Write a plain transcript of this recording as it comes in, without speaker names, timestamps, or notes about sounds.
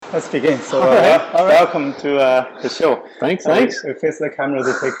Let's begin. So, All right. welcome to the show. Thanks. We face the camera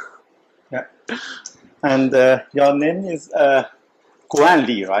to take. Yeah. And your name is Gwayne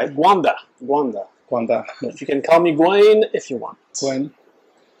Li, right? Gwanda. Gwanda. You can call me Gwayne if you want. Gwayne.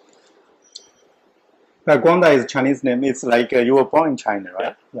 Gwanda is a Chinese name. It's like you were born in China,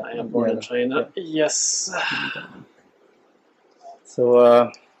 right? Yeah, I am born in China. Yeah. Yes. So,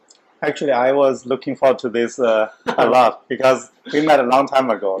 actually, I was looking forward to this a lot because we met a long time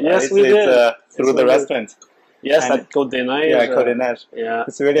ago. Right? Yes, we did. Through the restaurant. Yes, at Cote-des-Neiges. Yeah, Cote-des-Neiges. Yeah.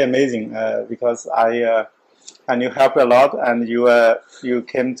 It's really amazing because and you helped a lot, and you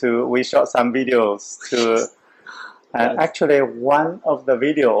came to. We shot some videos to. And actually, one of the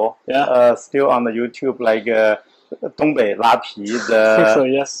video still on the YouTube, like Dongbei Lapi, the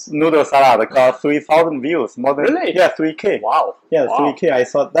yes. noodle salad, got 3,000 views. More than really? Yeah, 3K. Wow. Yeah, wow. 3K. I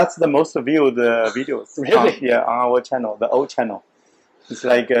saw that's the most viewed videos. Really? On our channel, the old channel. It's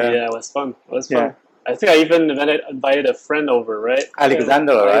like yeah, it was fun. It was fun. Yeah. I think I even invited a friend over, right?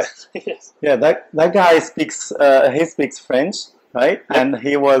 Alexander, right? Yes. Yeah, that guy speaks. He speaks French, right? Yep. And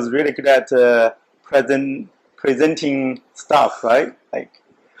he was really good at presenting stuff, right? Like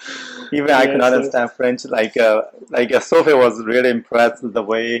even I could understand French. Like Sophie was really impressed with the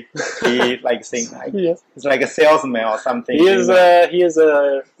way he like sing. Like, it's like a salesman or something. He is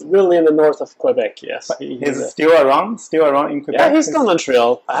really in the north of Quebec. Yes, but he's still around in Quebec. Yeah, he's still in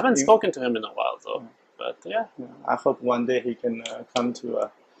Montreal. I haven't spoken to him in a while though. But yeah. I hope one day he can come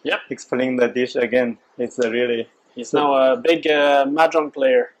to explain the dish again. It's really. He's now a big mahjong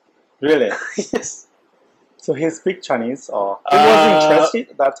player. Really? Yes. So he speaks Chinese, or he was interested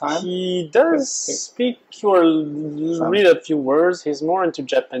at that time? He does speak or read a few words. He's more into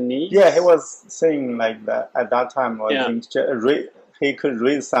Japanese. Yeah, he was saying like that at that time. He could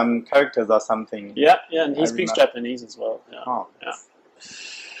read some characters or something. Yeah, and he speaks Japanese as well. Yeah,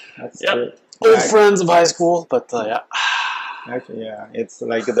 That's good. Old friends of high school, but yeah. Actually, yeah, it's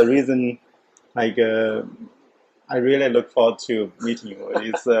like the reason, like I really look forward to meeting you.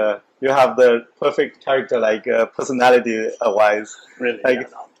 It's you have the perfect character, like personality-wise. Really?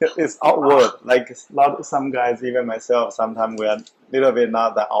 Like it's outward. Like some guys, even myself, sometimes we are a little bit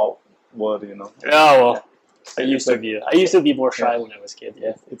not that outward, you know. Yeah, well, I used to be more shy when I was a kid.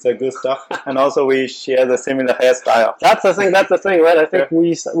 Yeah, it's a good stuff. And also, we share the similar hairstyle. That's the thing, right? I think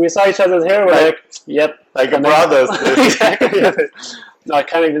we saw each other's hair. We're like, yep, like brothers. Exactly. No, I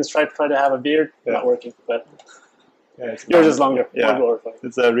can't even try to have a beard. Not working, but. Yeah, yours is longer. Yeah,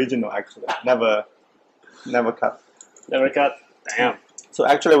 it's original actually. Never cut. Never cut. Damn. So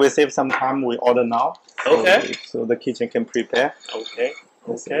actually, we save some time. We order now. Okay. So the kitchen can prepare. Okay.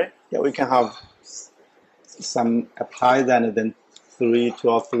 Yeah, we can have some applies and then 2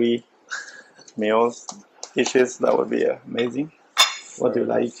 or 3 meals, dishes. That would be amazing. What do you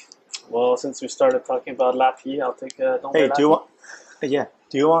like? Well, since we started talking about lapi, I'll take a. Hey, do you want? Yeah.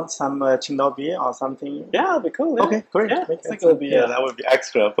 Do you want some Qingdao beer or something? Yeah, that'd be cool. Yeah. Okay, great. Yeah, I think it would be. Yeah, that would be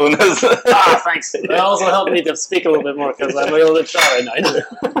extra bonus. Thanks. That also helped me to speak a little bit more because I'm a little bit shy right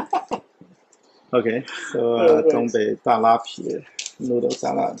now. Okay, so Dongbei Lapi noodle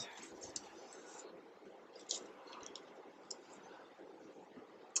salad.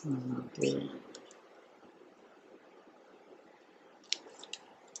 Okay.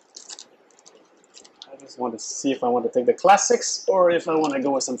 I just want to see if I want to take the classics or if I want to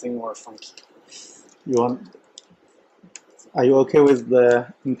go with something more funky. Are you okay with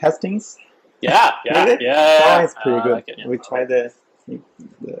the intestines? Yeah. That's pretty good. Like it, yeah. We try the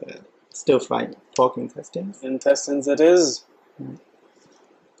stir-fried pork intestines. Intestines it is.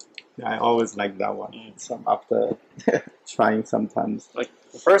 Yeah, I always like that one. So after trying sometimes. Like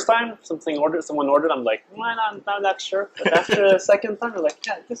the first time someone ordered, I'm like, I'm not that sure. But after the second time, I'm like,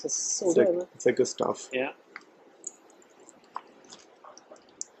 yeah, this is so good. It's a good stuff. Yeah.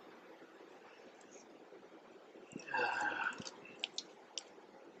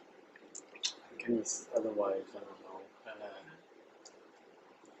 Otherwise, I don't know.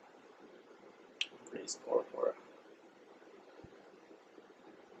 Braised pork or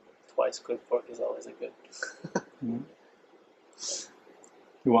twice cooked pork is always a good.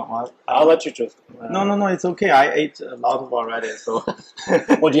 You want what? I'll let you choose. No, it's okay. I ate a lot of already, so.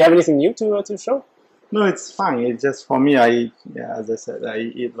 Well, do you have anything new to show? No, it's fine. It's just for me. As I said, I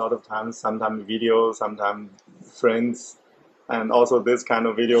eat a lot of times. Sometimes videos, sometimes friends, and also this kind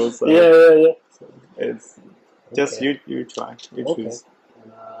of videos. Yeah. So it's just you try. You choose.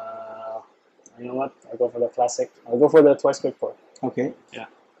 You know what? I'll go for the classic. I'll go for the twice cooked pork. Okay. Yeah.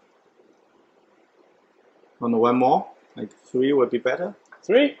 On one more, like 3 would be better.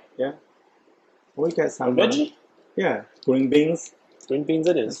 3? Yeah. We get some veggie. Yeah, green beans. Green beans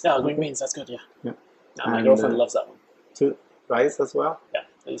it is. Yeah, green beans. That's good. Yeah. Yeah. Yeah, my And, girlfriend loves that one. To rice as well. Yeah,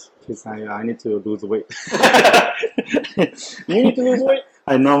 please. Because I need to lose weight. You need to lose weight.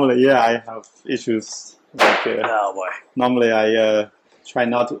 I have issues. Like Oh boy. normally I try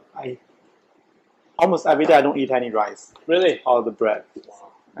not to. I almost every day I don't eat any rice. Really? All the bread.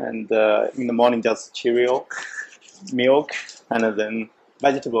 Wow. And in the morning just cereal, milk, and then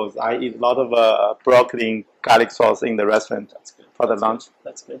vegetables. I eat a lot of broccoli and garlic sauce in the restaurant. That's good. For the lunch.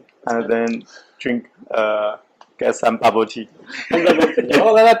 That's good. And then drink, get some bubble tea.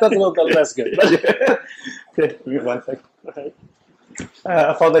 Oh, that's a little less good. Okay, give me 1 second. Okay.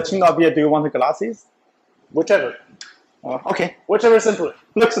 For the Qingdao beer, do you want the glasses? Whichever. Okay. Whichever is simpler.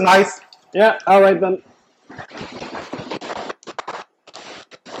 Looks nice. Yeah, alright then.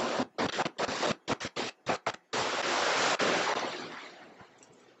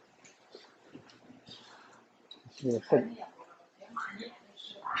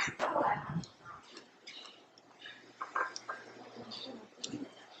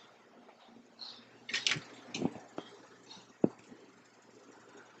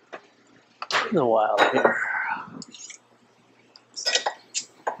 In a while here.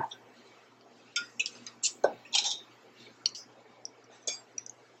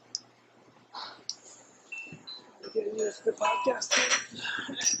 Getting used to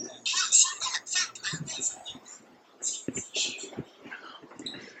podcasting.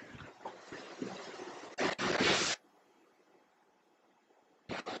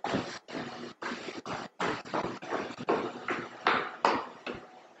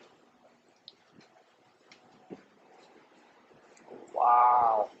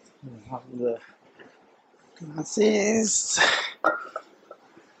 Wow. Have the glasses.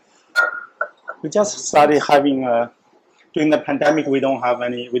 We just started having during the pandemic. We did not have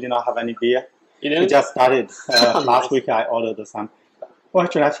any beer. You We didn't? just started Nice. last week. I ordered some. Oh,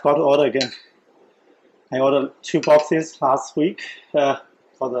 actually, I forgot to order again. I ordered 2 boxes last week for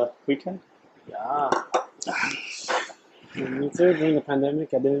the weekend. Yeah. Me too. During the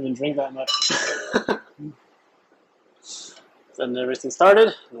pandemic, I didn't even drink that much. Then everything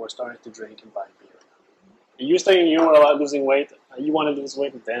started, and we're starting to drink and buy beer. You saying you were losing weight? You wanted to lose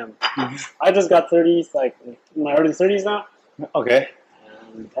weight? Damn. I just got 30s, like in my early 30s now. Okay.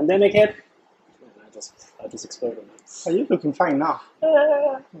 And pandemic hit, and I just exploded. Are you looking fine now?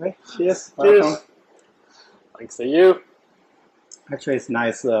 Okay. Cheers. Cheers. Welcome. Thanks to you. Actually, it's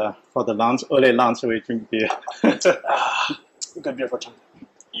nice for the lunch. Early lunch, we drink beer. Good beer for China.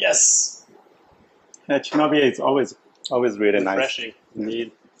 Yes. China beer is always really nice. Refreshing,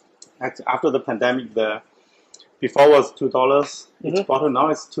 indeed. After the pandemic, before was $2 each bottle. Now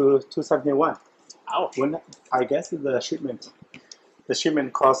it's $2.71. Ouch. When I guess the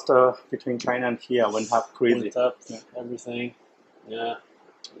shipment cost between China and here went up crazy. Went up, everything. Yeah.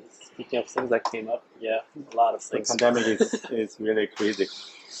 Speaking of things that came up, yeah, a lot of The things. pandemic is really crazy.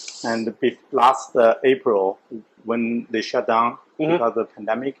 And last April, when they shut down because of the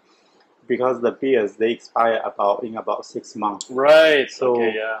pandemic, because the beers they expire in about 6 months. Right. So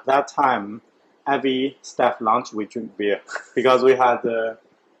okay, yeah. that time, every staff lunch we drink beer because we had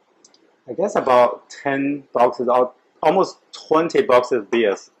I guess about 10 boxes out, almost 20 boxes of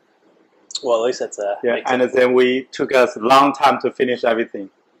beers. Well, at least that's And then we took us a long time to finish everything.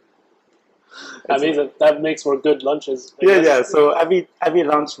 that means that makes for good lunches. I guess. So every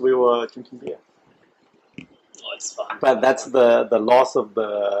lunch we were drinking beer. Oh, it's fun. But that's the loss of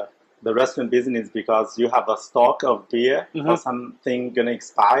the restaurant business because you have a stock of beer for something gonna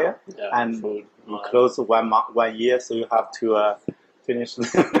expire and food. close 1 year, so you have to finish.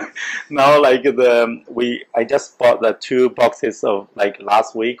 Now, like I just bought the 2 boxes of like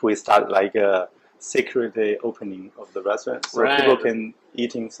last week. We started like a secret opening of the restaurant, so people can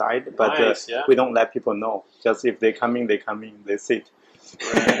eat inside, but Nice, we don't let people know. Just if they come in, they sit.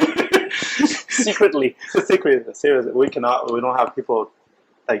 Right. Secretly. Secret, seriously, we don't have people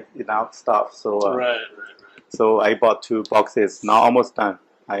like enough stuff. So Right. so I bought 2 boxes. Now almost done.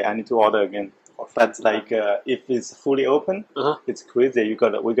 I need to order again. But like if it's fully open, it's crazy.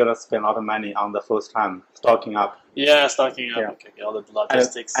 We're gonna spend a lot of money on the first time stocking up. Yeah, stocking up. Yeah. Okay, all the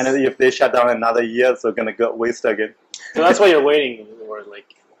logistics. And if they shut down another year, so gonna go waste again. So that's why you're waiting, or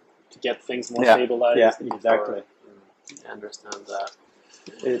like to get things more stabilized. Yeah, before- exactly. I understand that.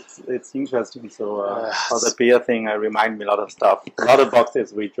 It's interesting. So for the beer thing, I remind me a lot of stuff. A lot of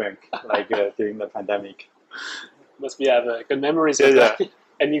boxes we drank like during the pandemic. Must be have good memories of that.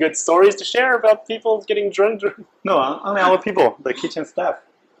 And you got stories to share about people getting drunk. No, only our people, the kitchen staff.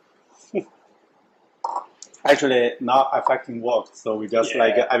 Actually, not affecting work, so we just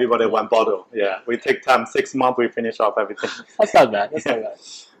like everybody one bottle. Yeah, we take time 6 months, we finish off everything. That's not bad. That's not bad.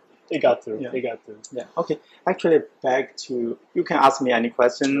 They got through. Yeah. They got through. Yeah. Okay. Actually, back to you can ask me any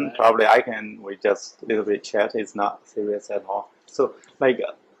question. Right. Probably I can. We just a little bit chat. It's not serious at all. So like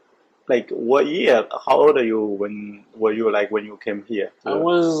what year? How old are you when you came here? I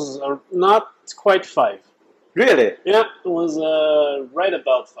was not quite 5. Really? Yeah, it was right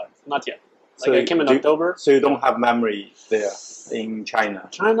about 5. Not yet. Like I came in October. So you don't have memory there in China.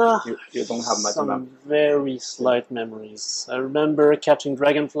 China. You don't have much memory. Some very slight memories. I remember catching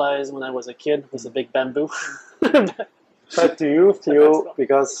dragonflies when I was a kid with a big bamboo. But do you feel,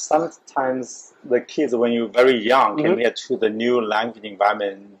 because sometimes the kids when you're very young came here to the new language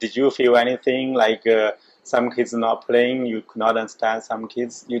environment, did you feel anything like some kids not playing, you could not understand some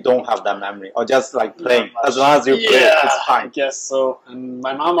kids, you don't have that memory, or just like playing, as long as you play, it's fine? I guess so. And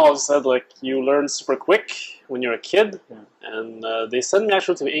my mom always said like you learn super quick when you're a kid, and they sent me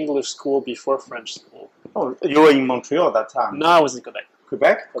actually to English school before French school. Oh, you were in Montreal at that time? No, I was in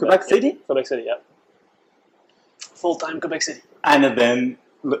Quebec. Quebec City? Yeah. Quebec City, yeah. Full-time Quebec City. And then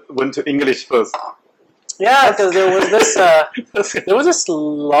went to English first. Yeah, because there was this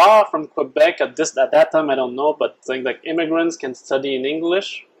law from Quebec at that time, I don't know, but saying like immigrants can study in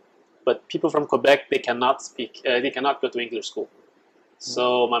English, but people from Quebec they cannot go to English school.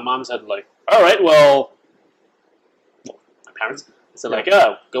 So my mom said like, all right, well my parents said like,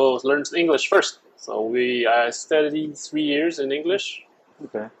 go learn English first. So I studied 3 years in English,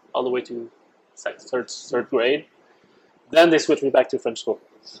 all the way to third grade. Then they switched me back to French school.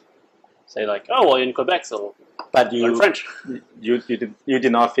 Say like, oh well, in Quebec, so but you learn French. You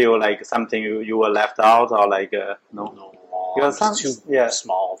did not feel like something you were left out, or like No, because too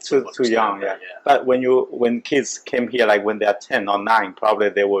small, too young, yeah. But when kids came here, like when they are 10 or 9, probably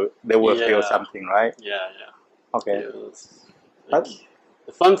they will feel something, right? Yeah. Okay. Like,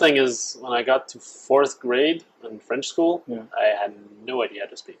 the fun thing is when I got to 4th grade in French school, I had no idea how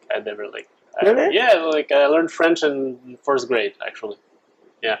to speak. I never really? I learned French in 1st grade actually.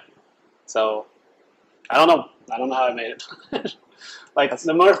 Yeah. So I don't know how I made it. Like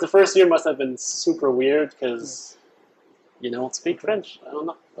the first year must have been super weird because you don't speak French. I don't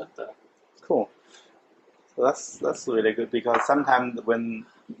know, but cool. So that's really good, because sometimes when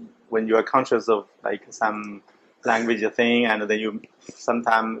you are conscious of like some language thing, and then you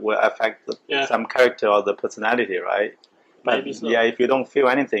sometimes will affect some character or the personality, right? But maybe so. Yeah, if you don't feel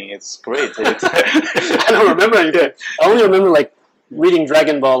anything, it's great. I don't remember anything. I only remember like reading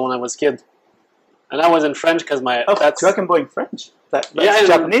Dragon Ball when I was a kid. And I was in French because that's Dragon Ball in French. That's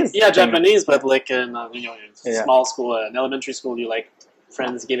Japanese. Yeah, Japanese, but like in small school, in elementary school, you like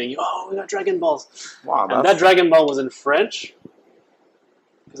friends giving you, we got Dragon Balls. Wow, and that Dragon Ball was in French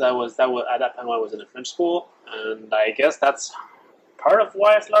because at that time I was in a French school, and I guess that's part of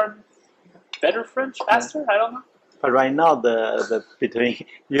why I learned better French faster. I don't know. But right now, the between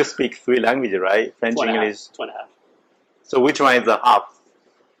you speak 3 languages, right? French, English. 2.5. So which one is the half?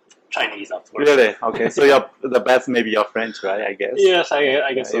 Chinese, of course. Really? Okay, so the best maybe your French, right? I guess. Yes,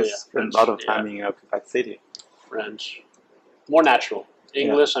 I guess so. Yeah, spend a lot of time in Quebec City. French, more natural.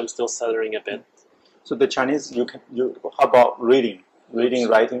 English, I'm still stuttering a bit. So the Chinese, how about reading,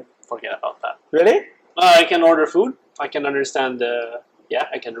 writing? Forget about that. Really? I can order food. I can understand.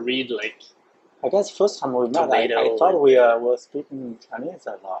 I can read like. I guess first time we met, I thought we were speaking Chinese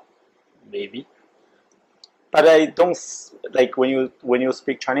a lot. Maybe. But I don't like when you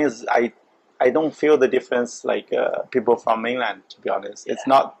speak Chinese. I don't feel the difference like people from mainland. To be honest, it's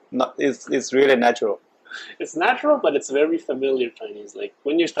not. It's really natural. It's natural, but it's very familiar Chinese. Like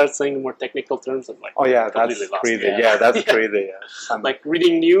when you start saying more technical terms, I'm like, that's crazy. Yeah, that's crazy. Yeah. Like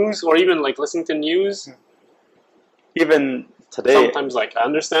reading news or even like listening to news. Even today, sometimes like I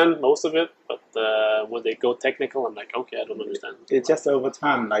understand most of it, but when they go technical, I'm like, okay, I don't understand. It's just over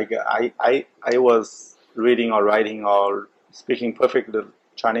time. Like I was reading or writing or speaking perfectly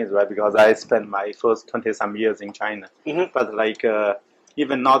Chinese, right? Because I spent my first 20-some years in China. But like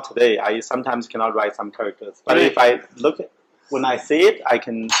even now today, I sometimes cannot write some characters. But if I when I see it, I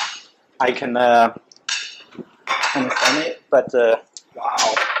can understand it. But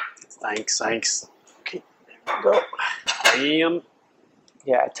wow, thanks. Okay, there we go.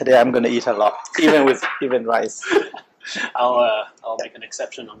 Yeah, today I'm gonna eat a lot, even rice. I'll make an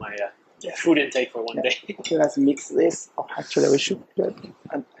exception on my food intake for one day. Okay, let's mix this. Oh, actually, we should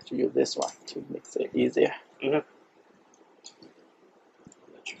use this one to mix it easier. Let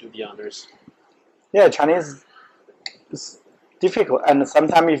you do the honors. Yeah, Chinese is difficult, and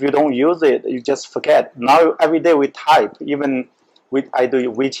sometimes if you don't use it, you just forget. Now every day we type. Even I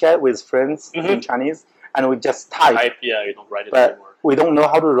do WeChat with friends in Chinese, and we just type. Yeah, you don't write it but anymore. we don't know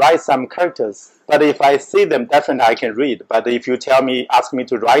how to write some characters. But if I see them, definitely I can read. But if you ask me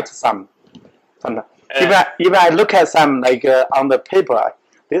to write some even I look at some like on the paper,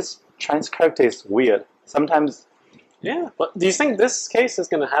 this Chinese character is weird. Sometimes. Yeah, but do you think this case is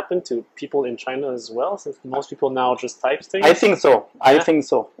going to happen to people in China as well, since most people now just type things? I think so. I think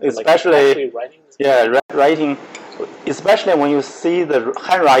so. Especially writing, especially when you see the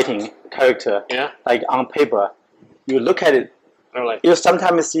handwriting character, like on paper, you look at it. You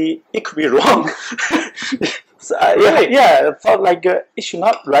sometimes see it could be wrong. So, I thought like it should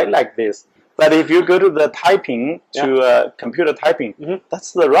not write like this. But if you go to the typing to computer typing,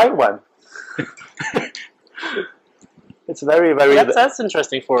 that's the right one. It's very, very. That's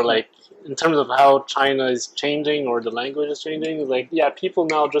interesting for like in terms of how China is changing or the language is changing. Like people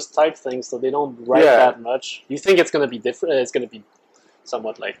now just type things, so they don't write that much. You think it's going to be different? It's going to be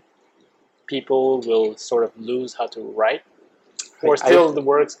somewhat like people will sort of lose how to write, or still it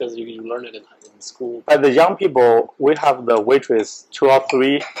works because you learn it in school. But the young people, we have the waitress 2 or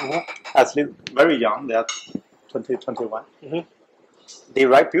 3, at least very young. They're 20, 21. They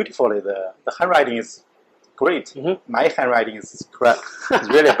write beautifully. The handwriting is great. My handwriting is crap. It's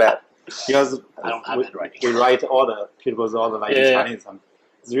really bad. Because I don't have handwriting. We write all the like in Chinese.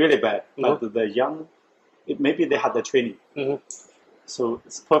 It's really bad. But the young, maybe they had the training. So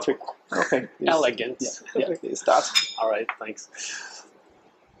it's perfect. Okay. Elegant. Start. All right. Thanks.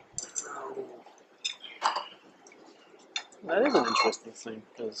 That is an interesting thing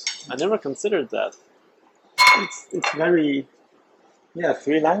because I never considered that. It's very.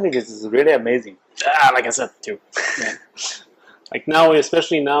 3 languages is really amazing. Like I said too. Like now,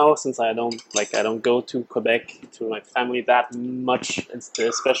 especially now, since I don't go to Quebec to my family that much,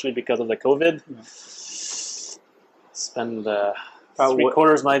 especially because of the COVID. Spend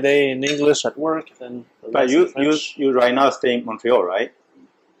 3/4 of my day in English at work, then. But you right now stay in Montreal, right?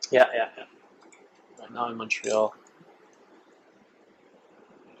 Yeah. Right now in Montreal.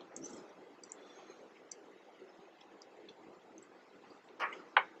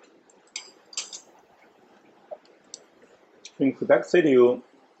 In Quebec City,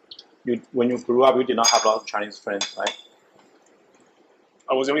 when you grew up, you did not have a lot of Chinese friends, right?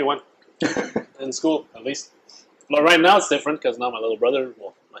 I was the only one in school, at least. But right now it's different because now my little brother,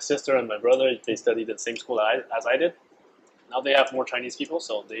 my sister and my brother, they studied at the same school as I did. Now they have more Chinese people,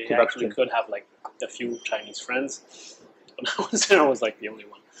 so they actually could have like a few Chinese friends. When I was there, I was like the only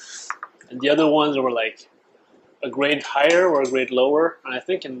one. And the other ones were like a grade higher or a grade lower. And I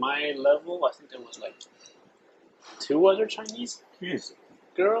think in my level, I think there was like 2 other Chinese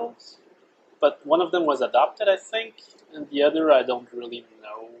girls, but one of them was adopted, I think, and the other I don't really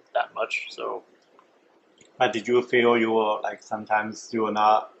know that much. So, but did you feel you were like sometimes you were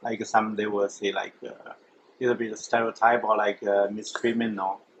not like some they will say like either be a stereotype or like mistreatment?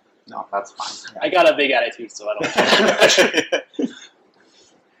 No, that's fine. I got a big attitude, so I don't.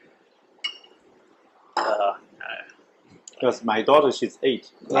 Because my daughter, she's 8.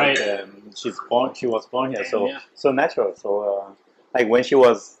 Right. She was born here, so natural. So like when she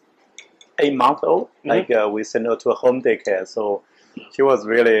was 8 months old, like we sent her to a home daycare. So she was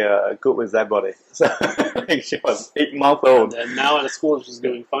really good with that body. So like she was 8 months old. And now at school, she's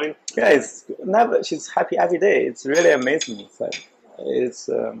doing fine. Yeah, she's happy every day. It's really amazing. So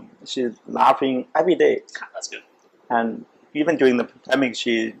she's laughing every day. That's good. And even during the pandemic,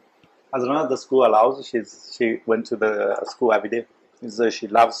 as long as the school allows, she went to the school every day. So she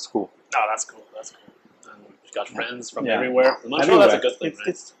loves school. Oh, that's cool. And she got friends from everywhere. Montreal, that's a good thing, right?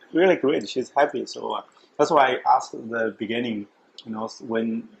 It's really great. She's happy. So that's why I asked at the beginning,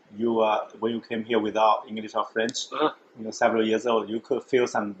 when you came here without English or French, several years old, you could feel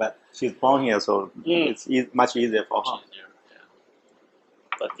some, but she's born here, so it's much easier for her.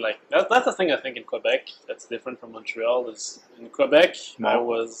 But like that's the thing I think in Quebec that's different from Montreal is in Quebec I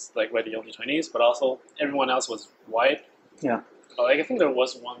was like the only Chinese, but also everyone else was white. Yeah. Like I think there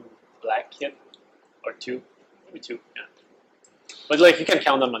was one black kid or 2, maybe 2. Yeah. But like you can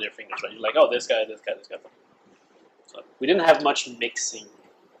count them on your fingers, right? You're like, oh, this guy. So we didn't have much mixing.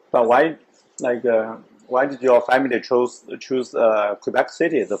 But why did your family choose Quebec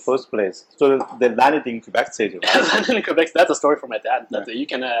City the first place? So they landed in Quebec City, right? Landed in Quebec. That's a story for my dad. You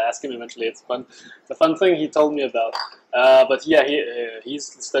can ask him eventually. It's fun. It's a fun thing he told me about. But yeah, he's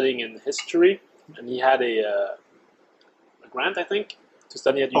studying in history, and he had a grant, I think, to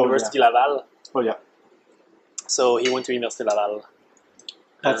study at University Laval. Oh yeah. So he went to University Laval.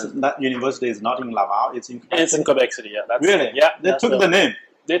 That university is not in Laval. It's in Quebec. It's in Quebec City. Yeah. Really? Yeah. They took the name.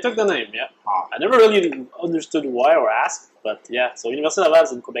 They took the name, yeah. I never really understood why or asked, but yeah. So University Laval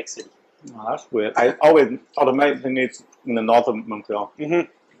is in Quebec City. Oh, that's weird. I always automatically think it's in the north of Montreal.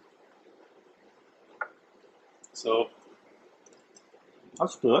 So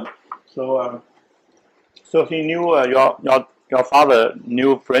That's good. So, so he knew your father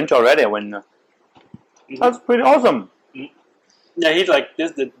knew French already when. That's pretty awesome. yeah, he like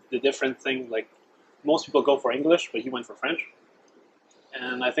this the different thing. Like most people go for English, but he went for French.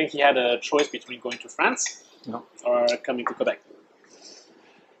 And I think he had a choice between going to France or coming to Quebec.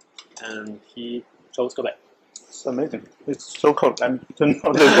 And he chose Quebec. It's amazing. It's so cold. I'm this.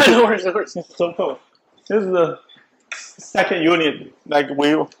 No worries, no worries. It's so cold. This is the second unit. Like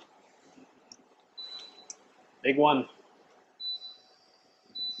we Big one.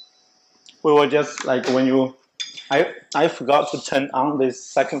 were just like when you. I forgot to turn on the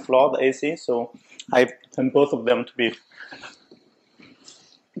second floor, the AC, so I turned both of them to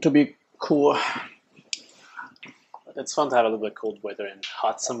be cool. It's fun to have a little bit cold weather in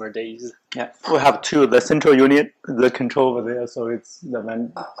hot summer days. Yeah, we have two. The central unit, the control over there, so it's the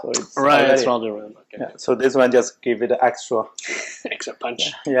vent. So it's Right, already, it's round around. Okay. yeah, so this one just give it extra. Extra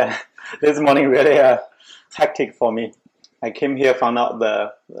punch. Yeah, this morning really hectic for me. I came here, found out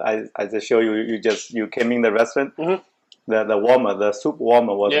as I show you, you came in the restaurant. The warmer, the soup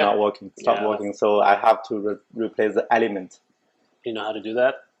warmer was not working, stopped working. So I have to replace the element. You know how to do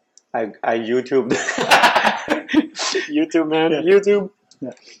that? I YouTubed. YouTube, man, Yeah. YouTube.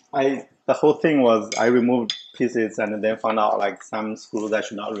 Yeah. The whole thing was I removed pieces and then found out like some screws I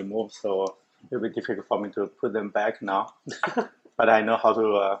should not remove, so it'll be difficult for me to put them back now. But I know how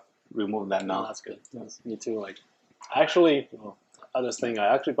to remove that now. Oh, that's good. Yes, me too. Like, actually, other thing,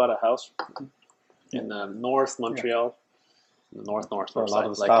 I actually bought a house in North Montreal, north For a lot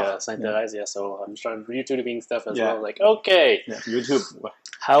of side, stuff. Saint-Thérèse. Yeah, so I'm starting YouTubing stuff as well. Like, okay, YouTube.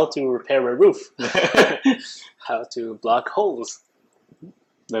 how to repair a roof, how to block holes.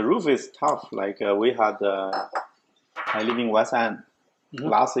 The roof is tough. Like we had, I live in West End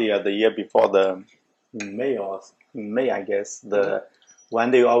last year, the year before in May I guess,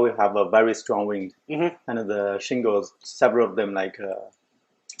 one day you always have a very strong wind, and the shingles, several of them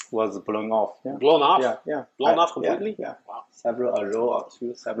was blown off. Yeah. Blown off? Yeah. Blown off completely? Yeah. Wow. A row or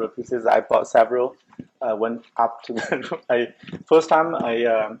two, several pieces. I bought several. Went up to the roof. First time I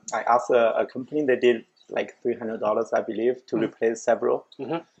asked a company. They did like $300, I believe, to replace several.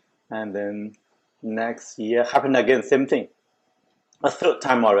 And then next year happened again, same thing. A third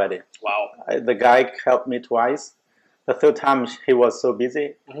time already. Wow. The guy helped me twice. The third time he was so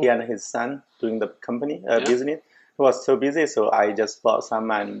busy. He and his son doing the company business. He was so busy, so I just bought some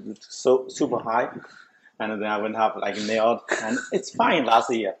and so super high. And then I went up like nailed, and it's fine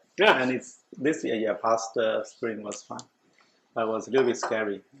last year. Yeah. And it's this year, past spring was fine. But it was a little bit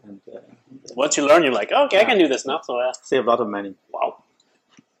scary. And Once you learn, you're like, okay, I can do this now. So save a lot of money. wow.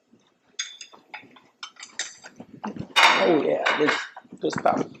 Oh yeah, this good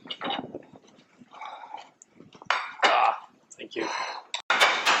stuff. Thank you.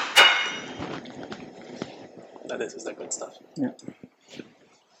 This is the good stuff. Yeah.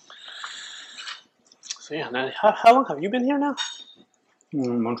 So yeah, now, how long have you been here now?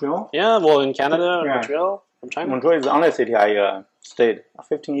 Montreal? Yeah, well, in Canada, Yeah. Montreal, from China. Montreal is the only city I stayed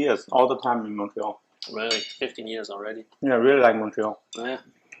 15 years, all the time in Montreal. Really, 15 years already. Yeah, I really like Montreal. Yeah.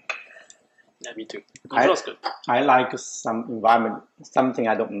 Yeah, me too. Montreal's good. I like some environment, something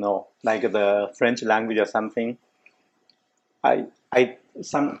I don't know, like the French language or something.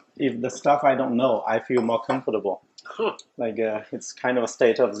 If the stuff I don't know, I feel more comfortable. Huh. Like it's kind of a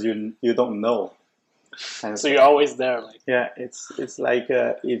state of you don't know. And So you're always there, like. yeah, it's like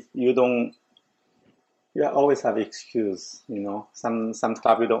if you don't, you always have excuse. You know, some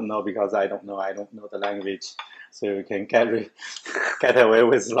stuff you don't know because I don't know the language, so you can get away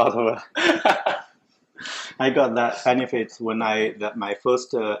with a lot of. I got that benefit when my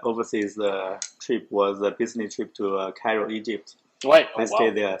first overseas trip was a business trip to Cairo, Egypt. Right. I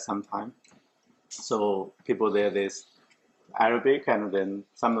stayed there sometime. So people there, there's Arabic, and then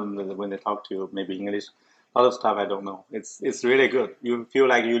some of them, when they talk to you, maybe English. A lot of stuff I don't know. It's really good. You feel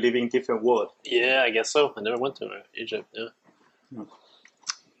like you live in different world. Yeah, I guess so. I never went to Egypt. Yeah.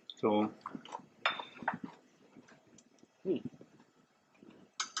 So. Yeah,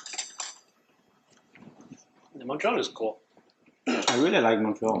 Montreal is cool. I really like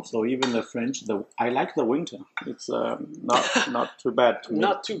Montreal. So even the French, I like the winter. It's not too bad to me.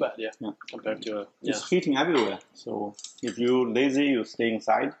 Not too bad, yeah. Compared to It's heating everywhere. So if you're lazy, you stay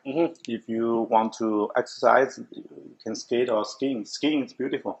inside. If you want to exercise, you can skate or skiing. Skiing is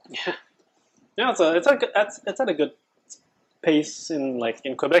beautiful. Yeah, it's at a good pace in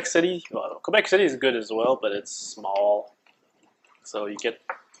Quebec City. Well, Quebec City is good as well, but it's small, so you get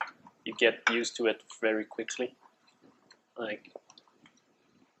you get used to it very quickly. Like,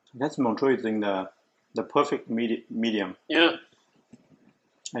 That's Montreux is in the perfect medium. yeah,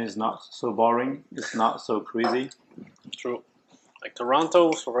 And it's not so boring. It's not so crazy. true. Like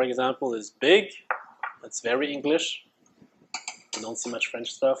Toronto, for example, is big. It's very English. You don't see much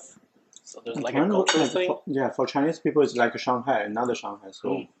French stuff. So there's like a cultural thing. For Chinese people, it's like Shanghai, another Shanghai.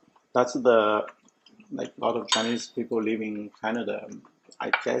 So that's a lot of Chinese people live in Canada.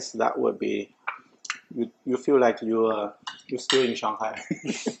 I guess that would be you feel like you're still in Shanghai.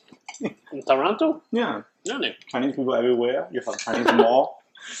 In Toronto? Yeah, Really? Chinese people everywhere. You have Chinese mall,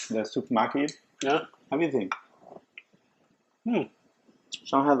 the supermarket, Yeah. everything.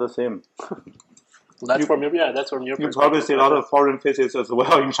 Shanghai the same. That's from your perspective. You probably see a lot of foreign faces as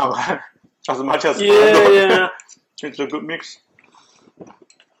well in Shanghai, as much as Yeah. It's a good mix.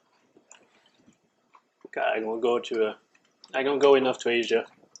 Okay, I'm gonna go enough to Asia.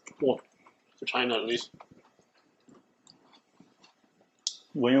 Well, to China at least.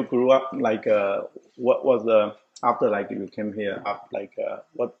 When you grew up, what was after you came here?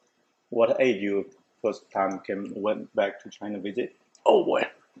 What age you first time went back to China visit? Oh boy,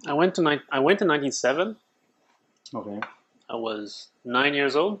 I went in 1997. Okay, I was 9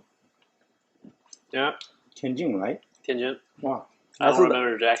 years old. Yeah, Tianjin, right? Tianjin. Wow, I don't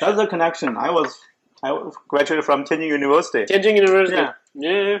remember Jackson. That's the connection. I graduated from Tianjin University. Tianjin University.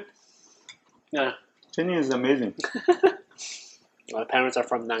 Yeah. Tianjin is amazing. My parents are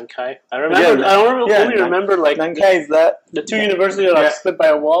from Nankai. I remember like Nankai is that the two universities are split by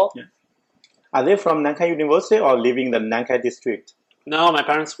a wall. Yeah. Are they from Nankai University or living in the Nankai district? No, my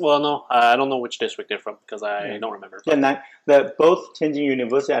parents. Well, no, I don't know which district they're from because I don't remember. Yeah, both Tianjin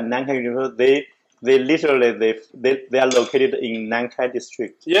University and Nankai University, they literally they are located in Nankai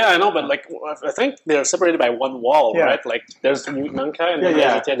district. Yeah, I know, but I think they're separated by one wall, right? Like there's Nankai and then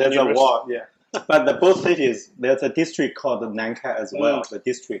there's there's a wall. Yeah, but both cities, there's a district called Nankai as well. The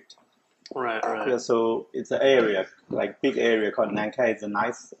district. Right. Yeah, so it's an area, big area called Nankai. It's a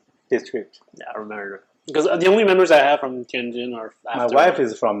nice district. Yeah, I remember. Because the only memories I have from Tianjin are after. My wife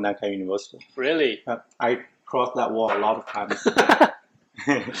is from Nankai University. Really? I crossed that wall a lot of times.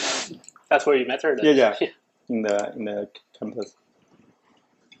 That's where you met her then? Yeah. In the campus.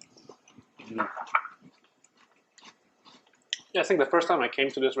 Yeah, I think the first time I came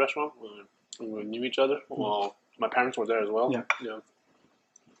to this restaurant, we knew each other. Well, my parents were there as well.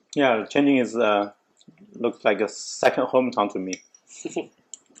 Yeah, Tianjin is looks like a second hometown to me. Oh,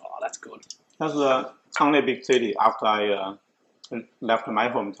 that's good. That's the only big city after I left my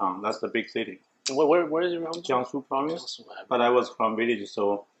hometown. That's the big city. Where is your hometown? Jiangsu province. But I was from village,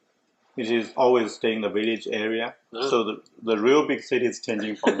 so it is always stay in the village area. So the real big city is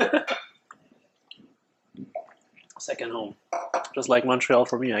Tianjin for me. Second home. Just like Montreal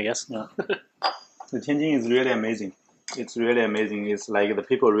for me, I guess. Yeah. The Tianjin is really amazing. It's really amazing. It's like the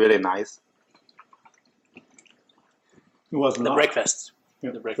people are really nice. It was breakfast.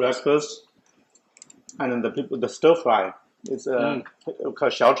 The breakfast. And then the stir fry. It's called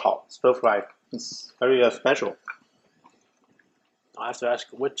xiaochao, stir fry. It's very special. I have to ask,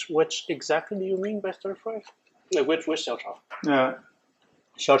 which exactly do you mean by stir fry? Like which xiaochao?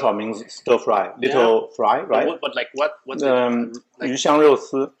 Xiaochao means stir fry, little fry, right? What's Yuxiang肉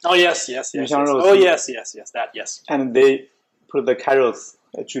丝. Oh yes. Yuxiang肉丝. Oh yes, that yes. And they put the carrots,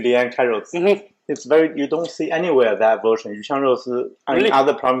 julienne carrots. It's you don't see anywhere that version. Yuxiang肉丝. And in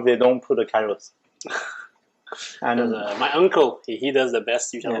other provinces they don't put the carrots. And my uncle, he does the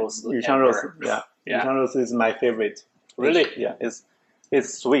best yuxiang roast. Yuxiang roast, Yuxiang roast is my favorite. Really? Yeah, it's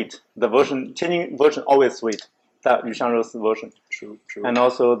sweet. The Tianjin version always sweet. That Yuxiang roast version. True. And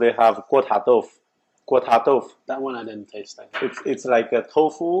also they have guota tofu. That one I didn't taste. It's like a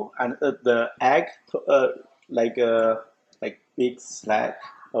tofu and the egg, like big slab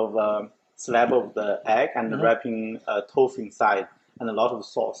of the egg and wrapping tofu inside and a lot of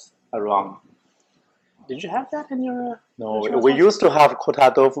sauce around. Did you have that in your? No, we used to have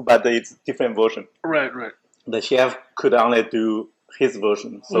guota tofu, but it's different version. Right. The chef could only do his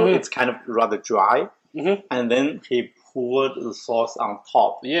version, so it's kind of rather dry. And then he poured the sauce on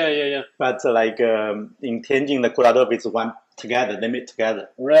top. Yeah. But in Tianjin, the guota tofu is one together. They made together.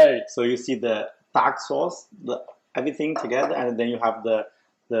 Right. So you see the dark sauce, everything together, and then you have the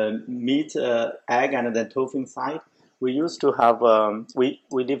meat, egg, and then tofu inside. We used to have we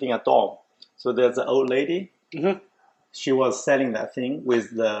live in a dorm. So there's an old lady. She was selling that thing with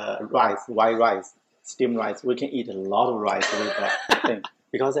the rice, white rice, steamed rice. We can eat a lot of rice with that thing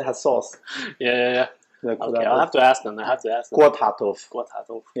because it has sauce. Yeah. Okay, I'll have to ask them. Guota tofu. Guota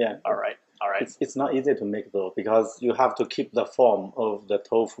tofu. Yeah. All right. All right. It's not easy to make though, because you have to keep the form of the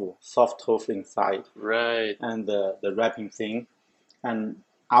tofu, soft tofu inside, Right. and the wrapping thing. And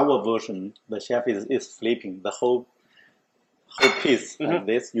our version, the chef is flipping the whole piece like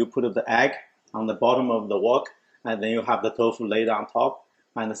this. You put the egg on the bottom of the wok, and then you have the tofu laid on top,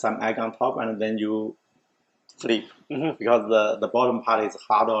 and some egg on top, and then you flip, because the bottom part is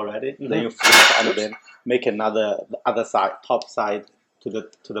hard already. Then you flip and then make the other side, top side to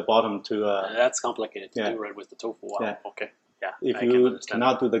the bottom to. That's complicated to do, right, with the tofu. Wow. Yeah. Okay. Yeah. If you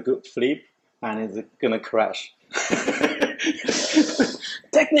cannot do the good flip, and it's gonna crash.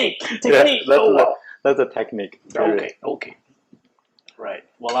 Technique. Yeah, that's a technique. Okay. Right.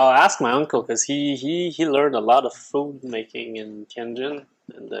 Well, I'll ask my uncle, because he learned a lot of food making in Tianjin,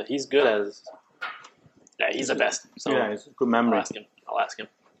 and he's good as. Yeah, he's the best. So yeah, it's a good memory. I'll ask him.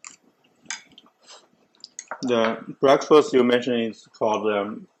 The breakfast you mentioned is called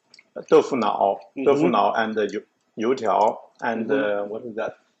tofu nao, and youtiao, and what is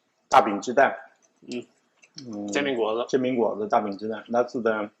that? 大饼鸡蛋。煎饼果子。煎饼果子，大饼鸡蛋。That's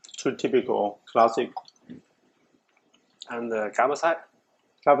the two typical classic. And gabasai.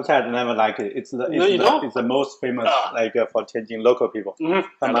 Gabasai, I never like it. It's the most famous for Tianjin local people.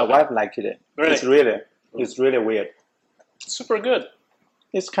 But my wife liked it. Really? It's really weird. Super good.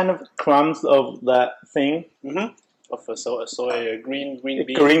 It's kind of crumbs of that thing. Of a soy green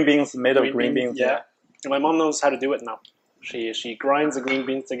beans. Green beans made of green beans. Yeah. And my mom knows how to do it now. She grinds the green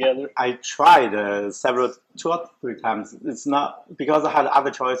beans together. I tried 2 or 3 times. It's not because I had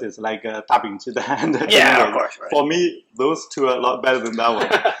other choices like 大饼鸡蛋and of course. Right. For me, those two are a lot better than that one.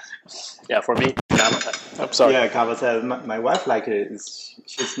 Yeah, for me, gabasai. I'm sorry. Yeah, gabasai. My wife liked it.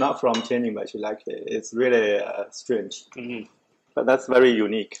 She's not from Tianjin, but she liked it. It's really strange. But that's very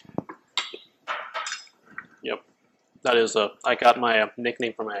unique. Yep. That is, I got my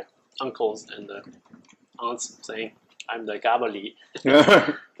nickname from my uncles and aunts saying I'm the Gabali.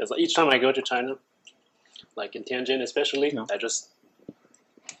 Because each time I go to China, like in Tianjin especially, I just,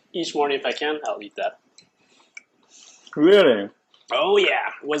 each morning if I can, I'll eat that. Really? Oh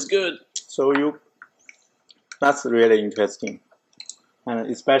yeah, it was good. So that's really interesting. And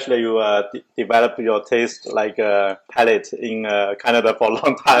especially you develop your taste like palate in Canada for a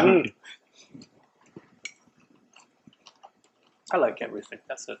long time. I like everything.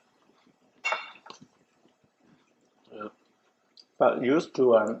 That's it. But used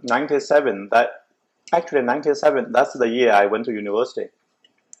to 97. That's the year I went to university.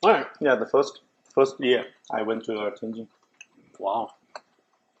 Right. Yeah, the first year I went to Tianjin. Wow.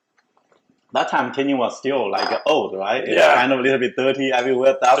 That time Tianjin was still like old, right? It's kind of a little bit dirty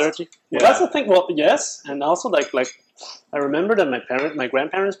everywhere. Dirty. Well, that's the thing. Well, yes, and also like I remember that my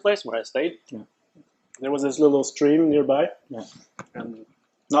grandparents' place where I stayed. Yeah. There was this little stream nearby. Yeah. And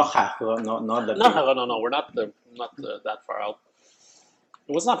not Haihe, not the. Not Haihe, no. We're not that far out.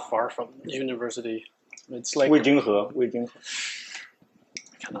 It was not far from the university. It's like Weijinghe.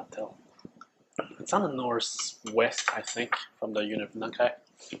 I cannot tell. It's on the northwest, I think, from the Nankai.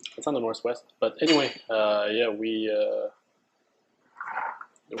 It's on the northwest. But anyway, we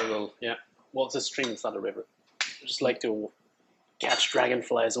there was well, it's a stream. It's not a river. I just like to catch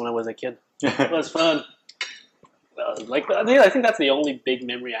dragonflies when I was a kid. It was fun. I think that's the only big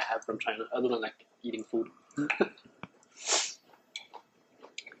memory I have from China, other than like eating food.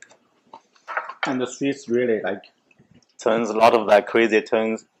 And the streets really like turns a lot of like crazy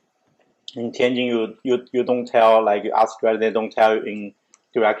turns. In Tianjin, you don't tell, like you ask where they don't tell you in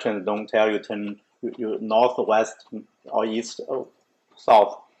directions, don't tell you turn you north, west, or east, or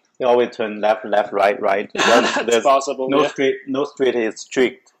south. They always turn left, right. That's possible. No street is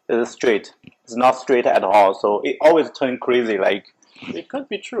strict. It's straight. It's not straight at all. So it always turns crazy. Like it could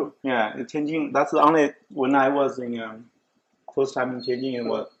be true. Yeah, in Tianjin. That's the only when I was in first time in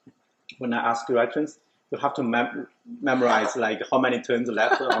Tianjin. When I ask directions, you have to memorize like how many turns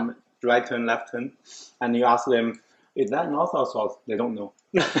left, right turn, left turn, and you ask them, is that north or south? They don't know.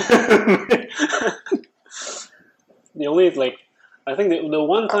 The only I think the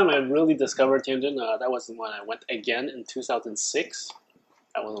one time I really discovered Tianjin, that was when I went again in 2006.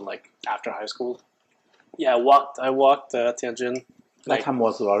 That was after high school. Yeah, I walked Tianjin. That time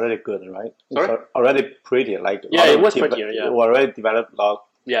was already good, right? Sorry? It's already pretty. It was prettier. Yeah, it already developed a lot.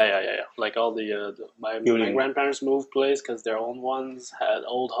 Yeah. Like all my grandparents moved place because their own ones had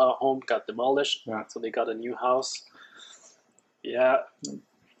old home got demolished, so they got a new house. Yeah,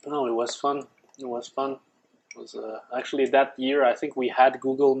 no, it was fun. It was actually that year. I think we had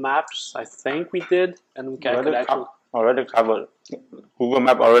Google Maps. I think we did, and we could actually already covered. Google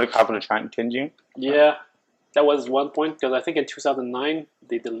Map already covered Tianjin. Yeah, That was one point, because I think in 2009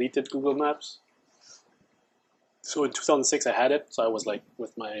 they deleted Google Maps. So in 2006 I had it. So I was like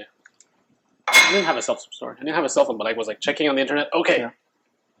with my, I didn't have a cell phone. Sorry, I didn't have a cell phone, but I was like checking on the internet. Okay,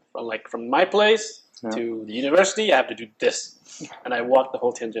 from my place to the university, I have to do this, and I walked the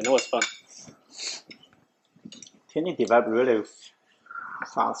whole Tianjin. It was fun. Tianjin developed really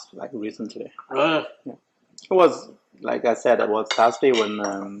fast, like recently. Uh, It was, like I said, it was fastly when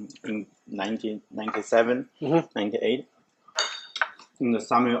in 1997, 98. In the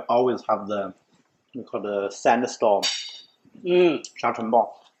summer, you always have we call the sandstorm, 沙尘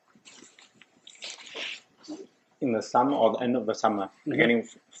暴. In the summer or the end of the summer, beginning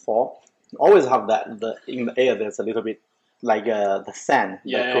fall, you always have that. In the air, there's a little bit like the sand,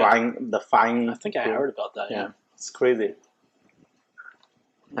 the fine. I think I heard about that. Yeah. It's crazy.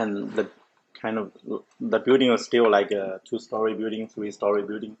 And the building is still like a 2-story building, 3-story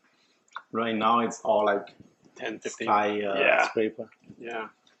building. Right now, it's all like 10, 15. Scraper. Yeah.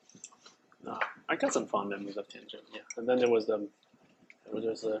 No, I got some fond memories of Tianjin. Yeah, and then there was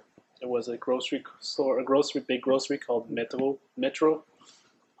a grocery store, big grocery called Metro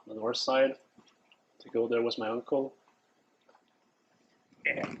on the north side. To go there was my uncle.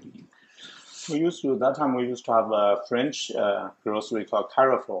 We used to have a French grocery called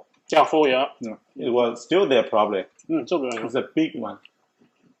Carrefour. Carrefour, yeah. It was still there probably. So It's a big one.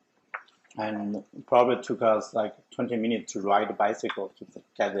 And it probably took us like 20 minutes to ride a bicycle to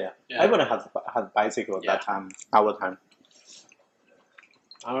get there. Yeah. Everybody had bicycle at that time, our time.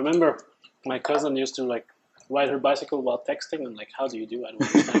 I remember my cousin used to like ride her bicycle while texting, and like, how do you do? I don't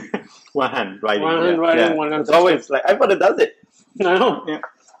understand. One hand riding. One hand riding, one hand It's always like everybody does it. I know. Yeah.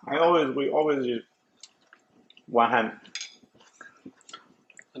 We always use one hand.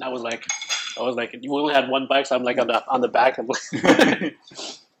 And I was like, you only had one bike, so I'm like on the back. I'm like,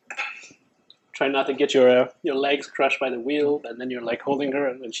 try not to get your legs crushed by the wheel, and then you're like holding her,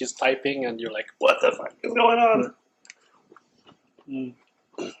 and she's typing, and you're like, what the fuck is going on?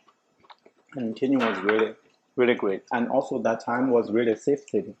 And Tianjin was really, really great, and also that time was really safe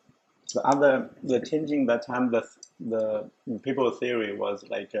city. The Tianjin that time, the people theory was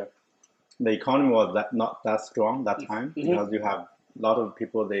like the economy was not that strong that time because you have a lot of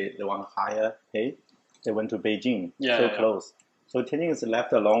people they want higher pay. They went to Beijing, close. So Tianjin is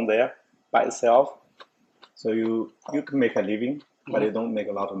left alone there by itself. So you can make a living, but you don't make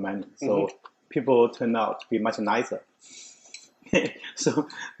a lot of money. So people turn out to be much nicer. So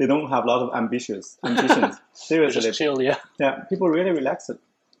they don't have a lot of ambitions. Seriously, just chill, yeah. People really relax it.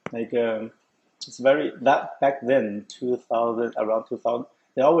 Like it's very that back then, around 2000,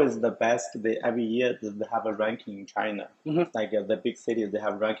 they're always the best. Every year they have a ranking in China. Like the big cities, they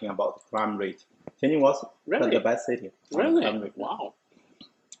have ranking about the crime rate. Tianjin was the best city. Really? Wow,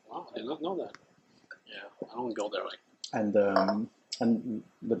 I did not know that. Yeah, I don't go there like. And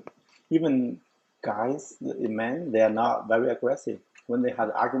even guys, the men, they are not very aggressive. When they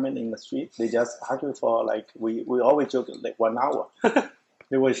had argument in the street, they just argue for like we always joke like 1 hour.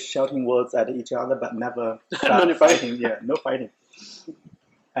 They were shouting words at each other, but never fighting. Yeah, no fighting.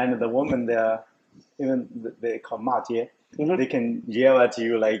 And the woman there, even they call ma jie, they can yell at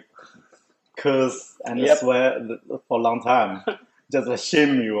you like curse and swear for a long time, just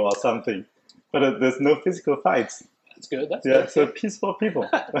shame you or something. But there's no physical fights. That's good. That's good. So peaceful people.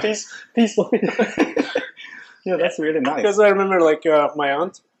 Peaceful people. Yeah, that's really nice. Because I remember like my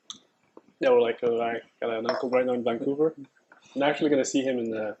aunt, they were like, I got an uncle right now in Vancouver. I'm actually gonna see him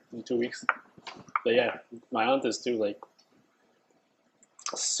in 2 weeks. But yeah, my aunt is too like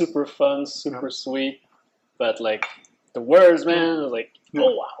super fun, super sweet, but like the words, man, like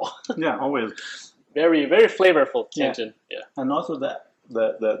oh wow. Yeah, always. Very, very flavorful Tianjin. Yeah. And also the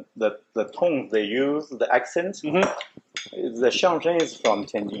tone they use, the accent. The xiangsheng is from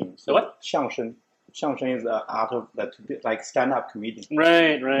Tianjin. So what? Xiangsheng is the art of like stand-up comedian.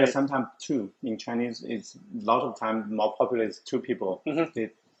 Right. Yeah, sometimes two. In Chinese, it's a lot of times more popular is two people.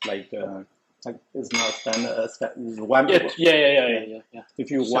 It, like it's not one people. Yeah.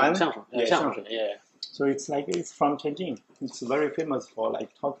 If you one, yeah. So it's like it's from Tianjin. It's very famous for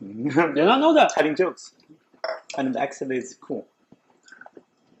like talking. Did not know that. Telling jokes, and the accent is cool.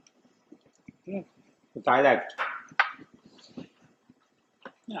 The dialect.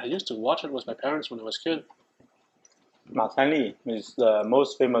 Yeah, I used to watch it with my parents when I was a kid. Ma Li is the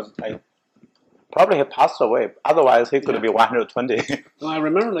most famous. Like, probably he passed away. Otherwise, he could be 120. Well, I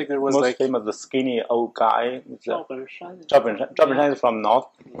remember like there was most like famous, the skinny old guy. Zhao Benshan is from north.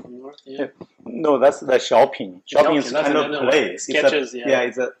 Yeah. No, that's the Xiaoping. Xiaoping is kind of play. Sketches.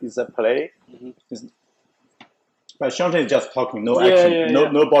 It's a play. But Shangchen is just talking, no action,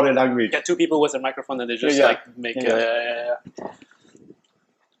 no body language. Yeah, two people with a microphone and they just make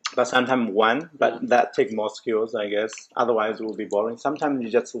But sometimes one, but that takes more skills, I guess. Otherwise, it will be boring. Sometimes you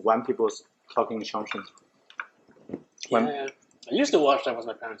just one people talking in Shangchen. I used to watch that with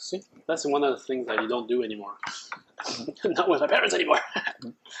my parents. See, that's one of the things that you don't do anymore. Not with my parents anymore.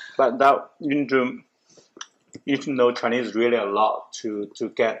 But that you need to know Chinese really a lot to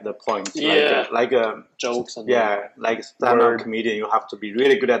get the point. Yeah, like jokes and like stand-up comedian, you have to be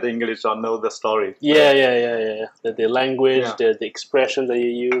really good at English or know the story. The language, the expression that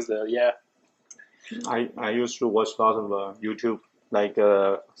you use. I used to watch a lot of YouTube like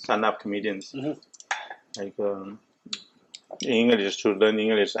stand-up comedians, like in English to learn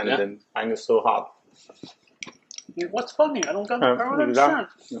English, and then find it so hard. What's funny? I don't understand.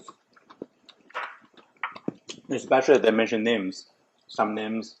 Especially they mention names. Some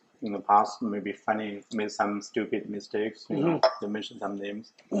names in the past may be funny, made some stupid mistakes. You know, they mention some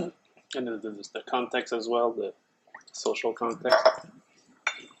names. And there's the context as well, the social context.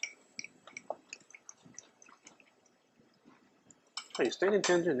 Oh, you stayed in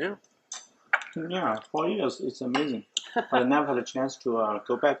Tianjin, yeah? Yeah, 4 years. It's amazing. I never had a chance to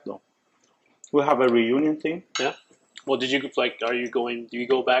go back though. We have a reunion thing. Yeah. Well, did you are you going? Do you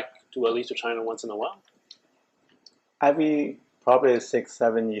go back to at least to China once in a while? Every probably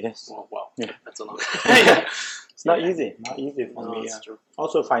 6-7 years. Oh, wow. Yeah. That's a long. It's not easy. Not easy for me. That's true.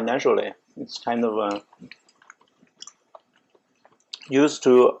 Also financially, it's kind of used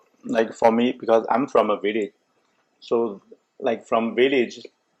to like for me because I'm from a village. So like from village,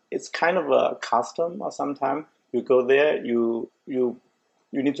 it's kind of a custom. Or sometimes you go there, you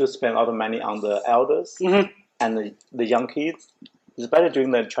need to spend a lot of money on the elders and the young kids. It's better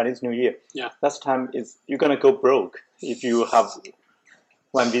during the Chinese New Year. Yeah. That time you're gonna go broke if you have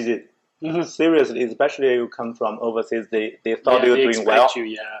one visit. Seriously, especially you come from overseas, they thought you were doing well.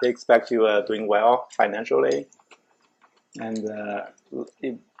 They expect you doing well financially. And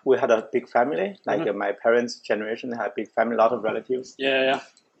we had a big family. Like my parents' generation had a big family, a lot of relatives. Yeah.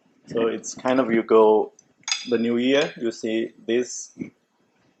 So it's kind of you go the New Year, you see this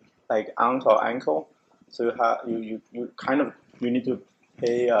like aunt or uncle. So you have you need to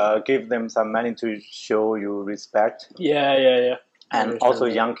pay, give them some money to show you respect. Yeah. And also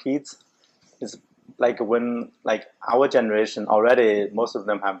young kids. It's like when like our generation already, most of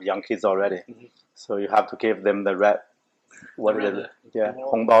them have young kids already. So you have to give them the red, what is it? Yeah,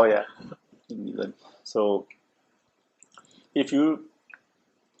 红包, yeah. So if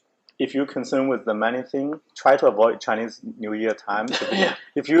you're concerned with the money thing, try to avoid Chinese New Year time.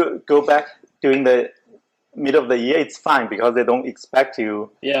 If you go back during the middle of the year, it's fine because they don't expect you.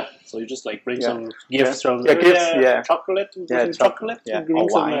 Yeah, so you just like bring some gifts from chocolate, chocolate, or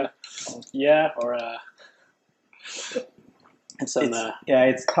wine. Or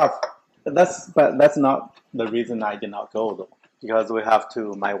it's tough. But that's not the reason I did not go though, because we have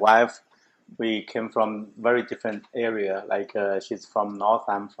to. My wife, we came from very different area. Like she's from north,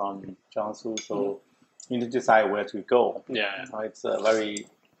 I'm from Jiangsu, so you need to decide where to go. Yeah, it's very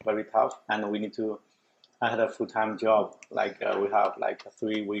very tough, and we need to. I had a full-time job. Like we have like a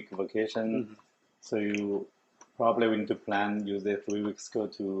 3-week vacation, so you probably need to plan. Use the 3 weeks go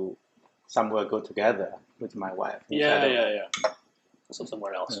to somewhere, go together with my wife. Yeah. So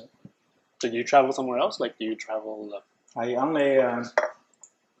somewhere else. Yeah. So do you travel somewhere else? Like do you travel? I only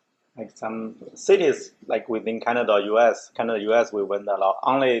like some cities like within Canada, US. Canada, US, we went a lot.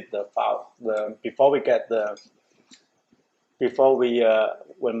 Only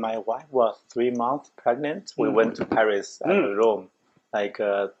when my wife was 3 months pregnant, we went to Paris and Rome, like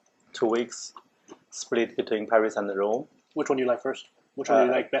 2 weeks split between Paris and Rome. Which one do you like first? Which one do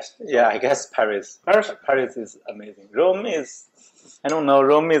you like best? Yeah, I guess Paris. Paris is amazing. Rome is, I don't know,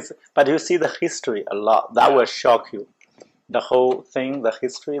 but you see the history a lot. That will shock you. The whole thing, the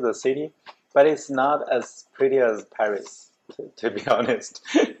history, the city, but it's not as pretty as Paris, to be honest.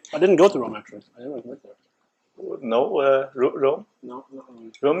 I didn't go to Rome actually. I never went there. No, Rome? No.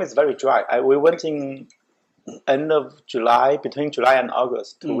 Rome is very dry. We went in end of July, between July and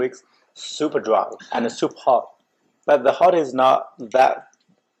August, 2 weeks, super dry and super hot. But the hot is not that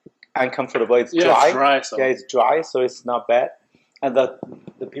uncomfortable. It's dry. It's dry. So. Yeah, it's dry, so it's not bad. And the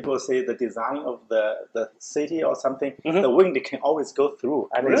people say the design of the city or something, the wind can always go through,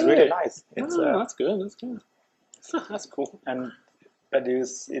 and it's really nice. It's that's good. That's cool. But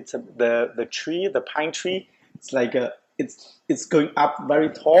it's the tree, the pine tree. It's like it's going up very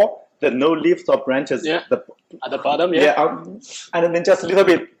tall. There are no leaves or branches. Yeah. At the bottom. And then just a little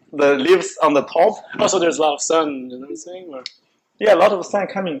bit the leaves on the top. Also, there's a lot of sun. You know what I'm saying? Or? Yeah, a lot of sun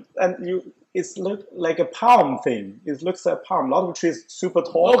coming, and it's look like a palm thing. It looks like a palm. A lot of trees super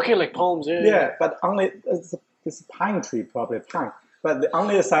tall. Okay, like palms, yeah. Yeah, but only it's a pine tree, probably pine. But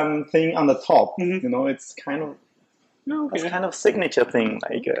only something on the top. You know, it's kind of it's kind of signature thing.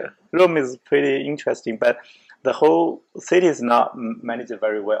 Like Rome is pretty interesting, but the whole city is not managed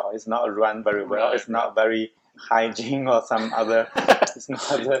very well. It's not run very well. Right. It's not very hygiene or some other. It's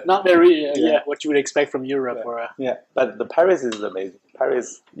not very what you would expect from Europe or but the Paris is amazing.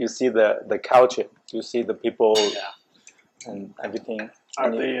 Paris, you see the culture, you see the people and everything.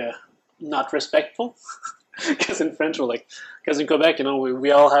 Are they not respectful? Because in French because in Quebec, you know,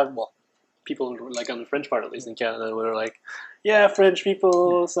 we all have people like on the French part, at least in Canada, we're like, French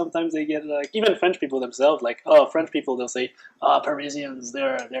people, sometimes they get like, even French people themselves, like, French people, they'll say, Parisians,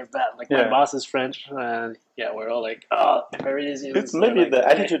 they're bad. Like my boss is French, and we're all like, Parisians. It's maybe the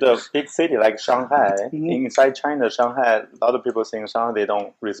attitude of big city like Shanghai. Inside China, Shanghai, a lot of people think Shanghai, they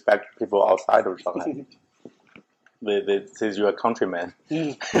don't respect people outside of Shanghai. they say you're a countryman.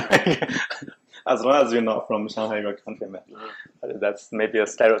 As long as you're not from Shanghai, you're a countryman. That's maybe a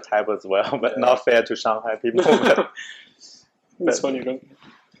stereotype as well, but not fair to Shanghai people. It's funny.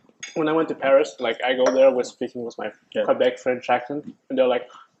 When I went to Paris, like I go there with speaking with my Quebec French accent, and they're like,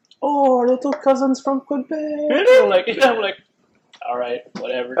 "Oh, our little cousins from Quebec." Really? I'm like, all right,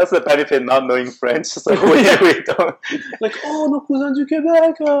 whatever. That's the benefit not knowing French, so we don't. Like, nos cousins du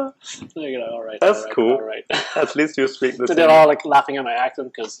Québec. Like, all right. That's cool. All right. At least you speak the So same. they're all like laughing at my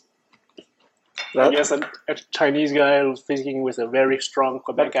accent because I guess a Chinese guy who's speaking with a very strong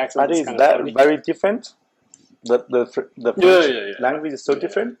Quebec accent. But is that very different? The French language is so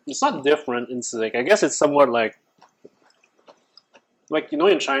different? It's not different. It's like, I guess it's somewhat like you know,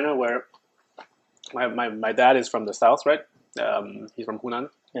 in China where my dad is from the south, right? He's from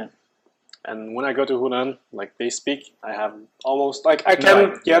Hunan. Yeah. And when I go to Hunan, like they speak, I have almost like I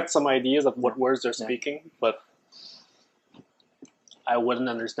can get some ideas of what words they're speaking, but I wouldn't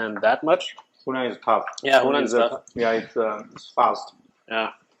understand that much. Hunan is tough. Yeah, Hunan is tough. Yeah, it's fast.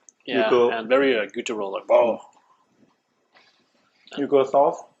 Yeah. And very guttural. Like, You go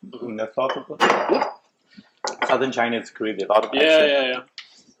south, in the south of southern China, it's crazy. A lot of accent.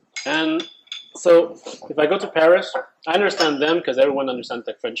 And so if I go to Paris, I understand them because everyone understands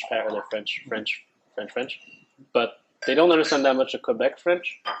the French, but they don't understand that much of Quebec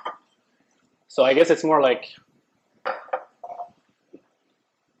French. So I guess it's more like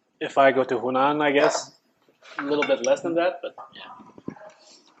if I go to Hunan, I guess a little bit less than that, but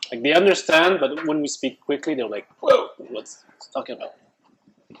like they understand, but when we speak quickly, they're like, "Whoa, what's talking about?"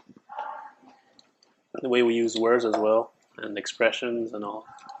 The way we use words as well and expressions and all.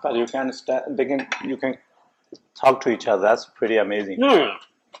 But you can you can talk to each other. That's pretty amazing. Yeah.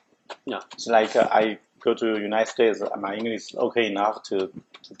 It's like I go to United States. My English is okay enough to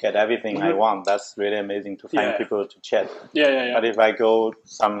get everything I want. That's really amazing to find people to chat. Yeah. But if I go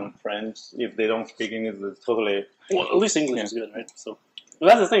some friends, if they don't speak English, it's totally. Well, at least English is good, right? So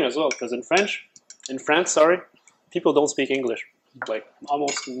that's the thing as well, because in France, people don't speak English. Like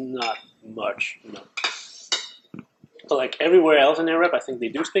almost not much, you know. But like everywhere else in Europe, I think they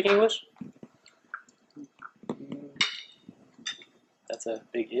do speak English. That's a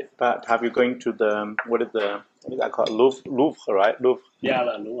big if. But have you going to the what is that called? Louvre, right? Louvre. Yeah,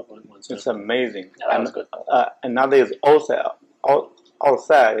 the Louvre one. It's amazing. Yeah, that was good. Another is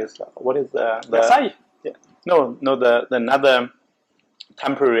Orsay is what is the Versailles? Yeah. No, the another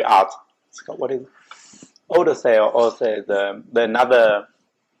temporary art. It's called, what is it? Odyssey or Orsay, the another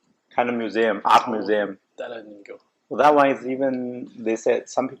kind of museum, art museum. That I didn't go. Well, that one is even, they said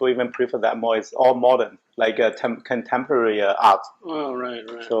some people even prefer that more. It's all modern, like a contemporary art. Oh, right.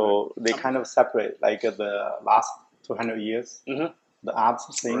 So they kind of separate, like the last 200 years. Mm-hmm. The art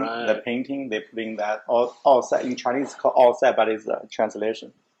thing, the painting, they put in that all set in Chinese. It's called all set, but it's a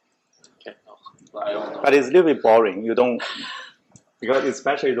translation. Okay, I don't know. But it's a little bit boring. You don't, because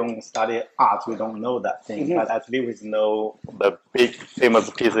especially you don't study art, you don't know that thing. Mm-hmm. But at least you know the big famous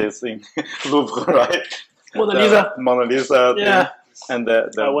pieces in Louvre, right? Mona Lisa, yeah, and the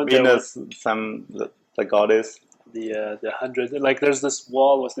Venus, the goddess. The 100, like there's this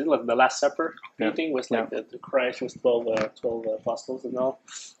wall was like the Last Supper painting was like the Christ was 12 apostles and all.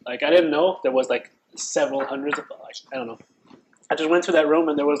 Like I didn't know there was like several hundreds of, like, I don't know. I just went to that room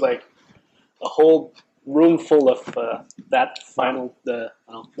and there was like a whole room full of that final the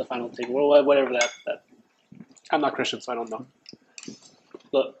final thing, or whatever that. I'm not Christian, so I don't know.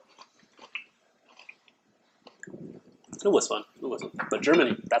 But it was fun. But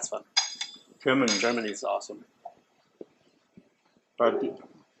Germany, that's fun. Germany is awesome. But do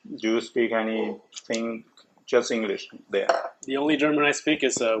you speak anything, just English there? The only German I speak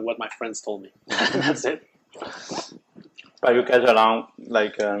is what my friends told me. That's it. But you get along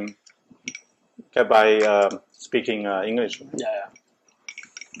like get by speaking English. Yeah.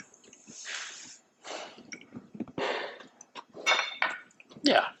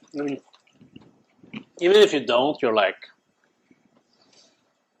 Yeah. I mean, even if you don't, you're like.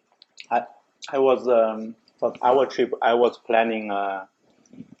 I was for our trip. I was planning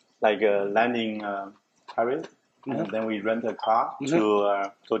landing Paris, and then we rent a car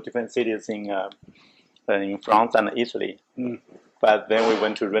to different cities in France and Italy. But then we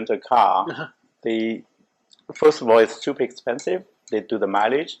went to rent a car. First of all, it's super expensive. They do the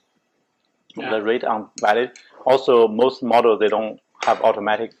mileage, the rate on mileage. Also, most models they don't have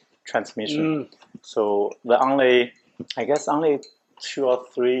automatic transmission. So only 2 or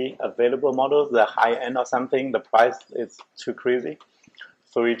 3 available models, the high end or something, the price is too crazy.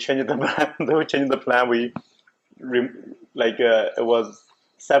 So we changed the plan. It was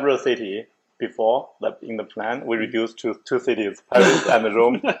several cities before in the plan. We reduced to 2 cities, Paris and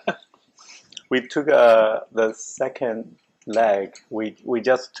Rome. We took the second leg. We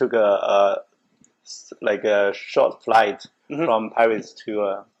just took a short flight from Paris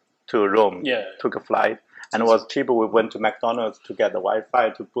to Rome. Yeah. Took a flight. And it was cheaper. We went to McDonald's to get the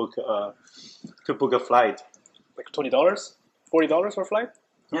Wi-Fi to book a flight. Like $20, $40 for a flight.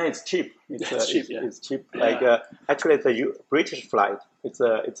 Yeah, it's cheap. It's cheap. It's cheap. Yeah. Actually, it's a British flight. It's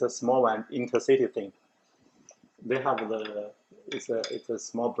a small one, intercity thing. They have it's a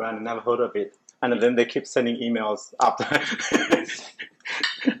small brand. Never heard of it. And then they keep sending emails after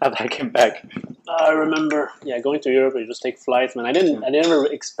I came back. I remember, going to Europe. You just take flights, man. I never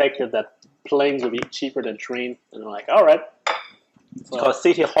expected that planes would be cheaper than train, and I'm like, all right. It's called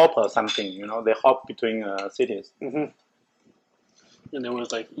city hop or something. They hop between cities. And there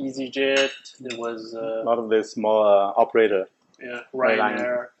was like EasyJet. There was a lot of the small operator. Yeah,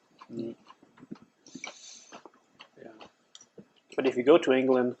 Ryanair. Yeah. But if you go to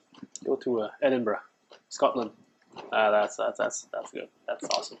England, go to Edinburgh, Scotland. That's good. That's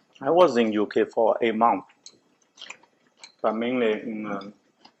awesome. I was in UK for 8 months, but mainly in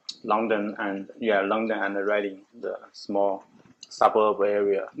London and Reading, the small suburb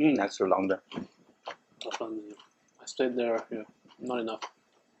area next to London. That's fun. I stayed there. Yeah, not enough.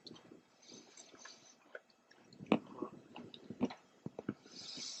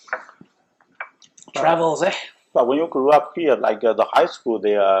 Travels, eh? But when you grew up here, like the high school,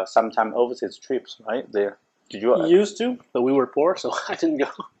 they are sometimes overseas trips, right? Did you? Used to, but we were poor, so I didn't go.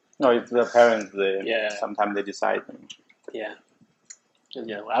 No, it's the parents. Sometimes they decide. Yeah.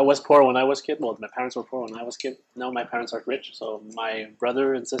 Yeah, I was poor when I was a kid. Well, my parents were poor when I was a kid. Now my parents are rich, so my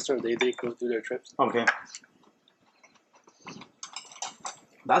brother and sister, they go do their trips. Okay.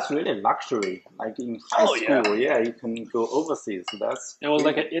 That's really luxury. Like in high school, you can go overseas. It was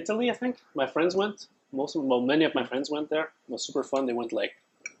like in Italy, I think. My friends went. Many of my friends went there. It was super fun. They went like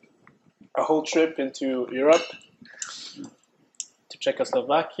a whole trip into Europe, to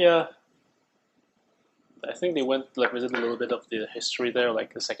Czechoslovakia. I think they went visit a little bit of the history there,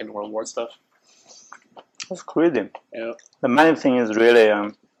 like the Second World War stuff. That's crazy. Yeah. The main thing is really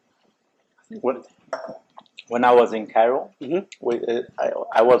when I was in Cairo,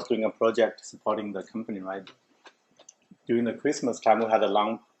 I was doing a project supporting the company, right? During the Christmas time, we had a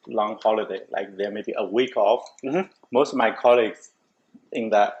long holiday, like there maybe a week off. Most of my colleagues in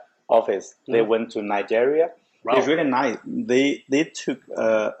that office, they went to Nigeria. Wow. It's really nice. They took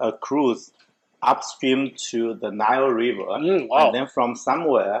a cruise upstream to the Nile River, wow. And then from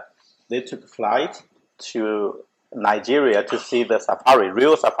somewhere they took a flight to Nigeria to see the safari,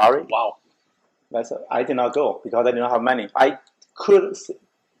 real safari. Wow. I did not go because I did not have money. I could,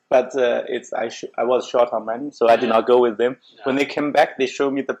 but I was short on money, so I did not go with them. Yeah. When they came back, they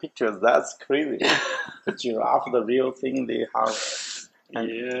showed me the pictures. That's crazy. The giraffe, the real thing they have.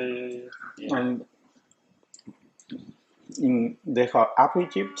 And, and they have Upper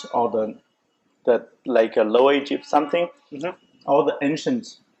Egypt or the Lower Egypt something. All the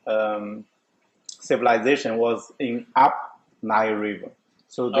ancient civilization was in up Nile River.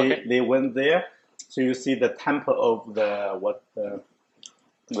 So they went there. So you see the temple of the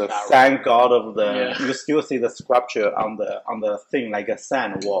sun god of the. You still see the sculpture on the thing like a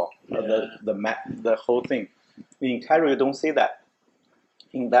sand wall. The whole thing. In Cairo, you don't see that.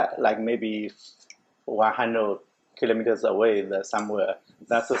 In that, like maybe 100 kilometers away, somewhere.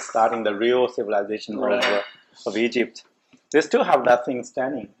 That's starting the real civilization of Egypt. They still have that thing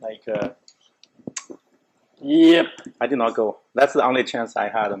standing. Yep. I did not go. That's the only chance I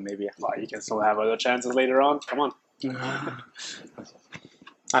had, maybe. Well, you can still have other chances later on. Come on.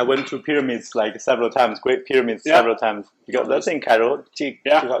 I went to pyramids like several times, Great Pyramids several times, because that's in Cairo,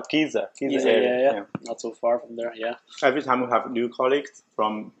 Giza area. Yeah. Not so far from there, yeah. Every time we have new colleagues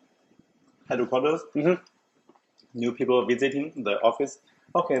from headquarters, new people visiting the office.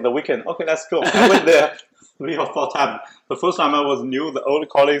 Okay, the weekend. Okay, let's go. I went there 3 or 4 times. The first time I was new, the old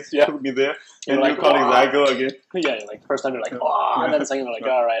colleagues took me there. And new colleagues, I go again. Yeah, like first time you're like, oh, and then second you're like,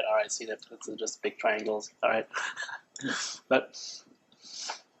 all right, see that it's just big triangles. All right. But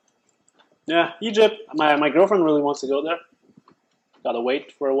yeah, Egypt. My girlfriend really wants to go there. Gotta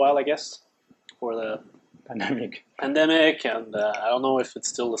wait for a while, I guess, for the pandemic, and I don't know if it's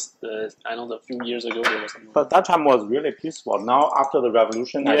still. I know that a few years ago there was. But that time was really peaceful. Now after the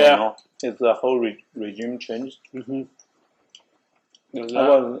revolution, I don't know. It's the whole regime changed. I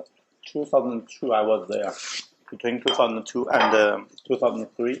was 2002. I was there between 2002 and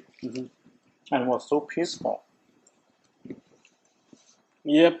 2003, and it was so peaceful.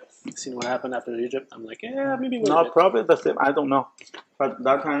 Yep. Seen what happened after Egypt. I'm like, yeah, maybe. Not probably the same. I don't know, but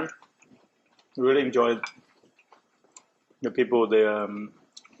that time, really enjoyed the people.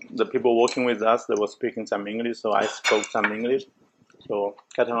 The people working with us, they were speaking some English, so I spoke some English. So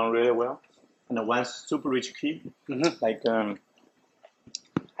got along really well. And one super rich kid, like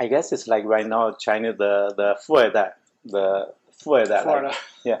I guess it's like right now China the 富二代, like,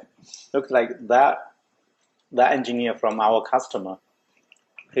 yeah, looks like that engineer from our customer.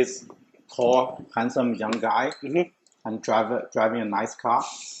 He's tall, handsome young guy, and driving a nice car.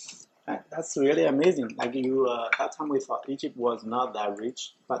 And that's really amazing. Like that time we thought Egypt was not that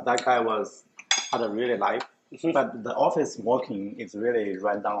rich, but that guy had a really life. But the office working is really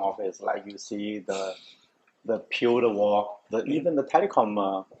run-down office. Like you see the peeled wall, even the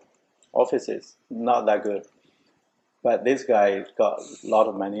telecom offices not that good. But this guy got a lot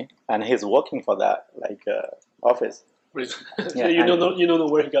of money, and he's working for that office. Yeah, you don't know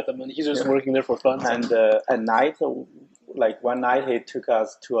where he got the money. He's just working there for fun. And at night, like one night, he took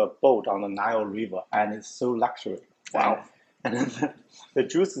us to a boat on the Nile River, and it's so luxury. Wow! And then the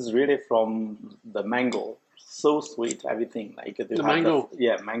juice is really from the mango, so sweet. Everything like the mango.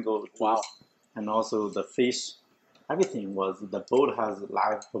 Mango. Juice. Wow! And also the fish, everything was the boat has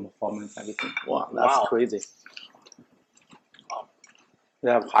live performance. Everything. Wow, that's crazy. Wow.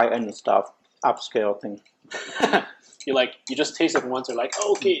 They have high-end stuff, upscale thing. You just taste it once. You're like,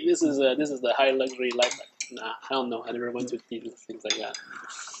 oh, okay, this is the high luxury life. Nah, hell no, I never went to things like that.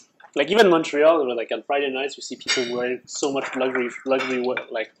 Like even Montreal, where like on Friday nights you see people wearing so much luxury.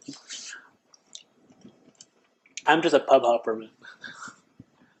 Like, I'm just a pub hopper, man.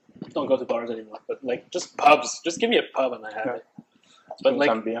 Don't go to bars anymore, but like just pubs. Just give me a pub and I have it. But like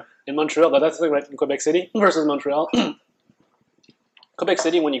in Montreal, but that's like right in Quebec City versus Montreal. Quebec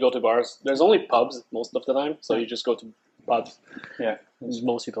City, when you go to bars, there's only pubs most of the time, so you just go to pubs. Yeah,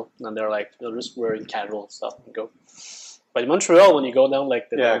 most people, and they're just wearing casual stuff and go. But in Montreal, when you go down like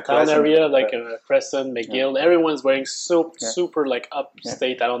the downtown area, like Crescent, McGill, everyone's wearing super like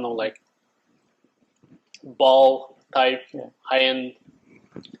upstate. I don't know, like ball type high end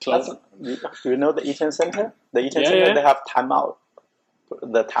clothes. Do you know the Eaton Center? The Eaton Center, they have timeout.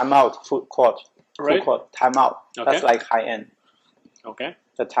 The timeout food court. Right. Food court timeout. Okay. That's like high end. Okay.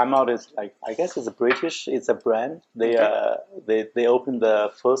 The timeout is like, I guess it's British. It's a brand. They opened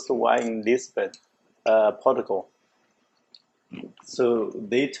the first one in Lisbon, Portugal. So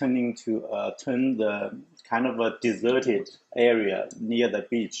they turn the kind of a deserted area near the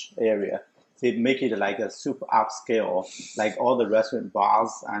beach area. They make it like a super upscale, like all the restaurant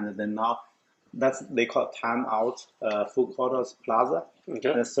bars, and then now they call Time Out Food Quarters Plaza.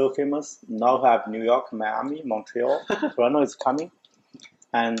 Okay. And it's so famous. Now we have New York, Miami, Montreal, Toronto is coming.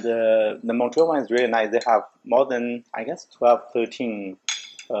 And the Montreal one is really nice. They have more than, I guess, 12, 13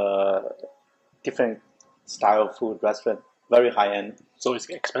 different style food restaurant, very high end. So it's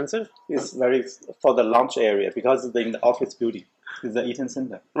expensive? It's very, for the lunch area, because it's in the office building. It's the Eaton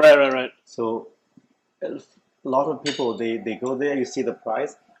Center. Right. So a lot of people, they go there, you see the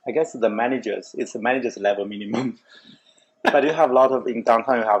price. I guess it's the manager's level minimum. But you have in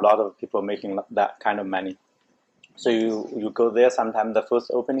downtown, you have a lot of people making that kind of money. So you go there sometime the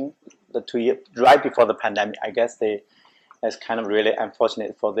first opening, the 2 years, right before the pandemic. I guess it's kind of really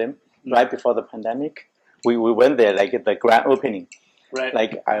unfortunate for them. Right before the pandemic, we went there like at the grand opening. Right.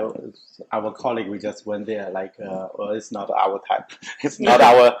 Like our colleague, we just went there like, well, it's not our type. It's not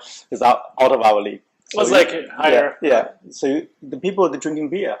it's out of our league. So it was like higher. Yeah. So the people they're drinking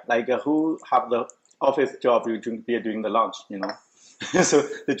beer, like who have the office job, you drink beer during the lunch, so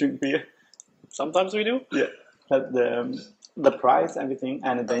they drink beer. Sometimes we do. Yeah. But the price, everything,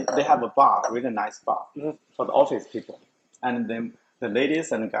 and they have a bar, really nice bar for the office people. And then the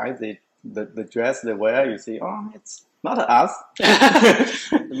ladies and guys, the dress they wear, you see, oh, it's not us.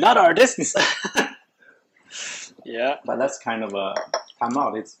 Not artists. Yeah. But that's kind of a time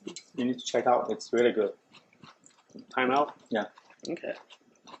out. You need to check out. It's really good. Time out? Yeah. Okay.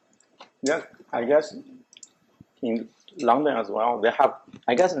 Yeah, I guess in London as well, they have,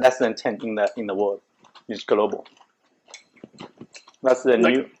 I guess, less than 10 in the world. It's global. That's the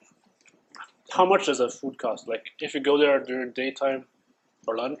new. How much does a food cost? Like, if you go there during daytime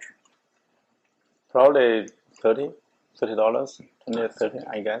for lunch? Probably $30, $20, 30,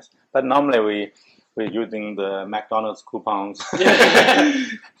 I guess. But normally we're using the McDonald's coupons.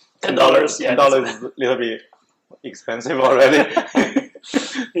 $10. Yeah, $10 is a little bit expensive already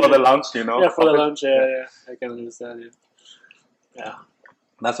for the lunch, you know. Yeah, for the lunch. Yeah. I can understand. Yeah.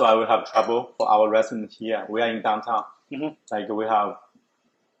 That's why we have trouble for our restaurant here. We are in downtown. Mm-hmm. Like we have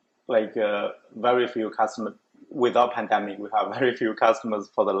very few customers. Without pandemic, we have very few customers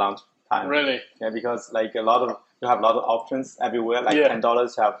for the lunch time. Really? Yeah, because you have a lot of options everywhere. Like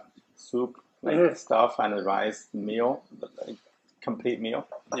 $10 you have soup, stuff and rice meal, complete meal.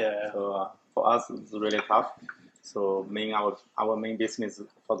 Yeah. So for us, it's really tough. So our main business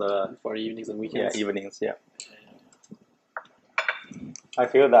for evenings and weekends. Yeah, evenings. Yeah. I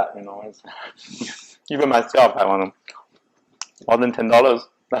feel that, you know, even myself, I want more than $10.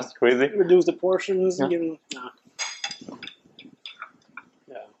 That's crazy. Reduce the portions. Yeah.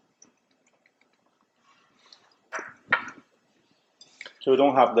 So you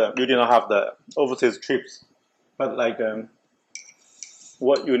didn't have the overseas trips, but like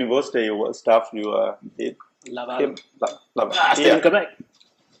what university, what stuff you did? Laval. Laval. I stayed in Quebec.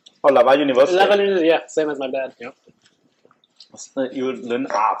 Oh, Laval University. Laval University, yeah, same as my dad. Yeah. You learn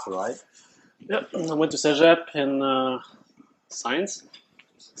art, right? Yeah, I went to Cégep in science.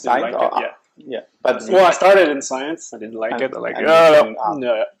 Science, yeah. But I started in science. I didn't like it.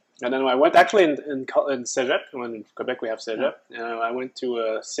 No. And then I went actually in Cégep. When in Quebec we have Cégep. I went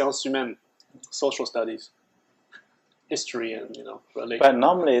to Sciences Humaines, social studies, history, and religion. But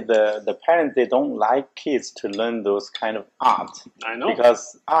normally the parents, they don't like kids to learn those kind of art. I know,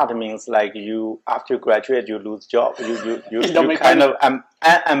 because art means like after you graduate you lose job. You kind of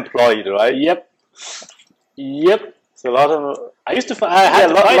unemployed, right? Yep. So a lot of I used to. I had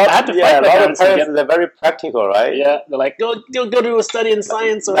to fight. A lot of parents, they're very practical, right? Yeah, they're like, go do a study in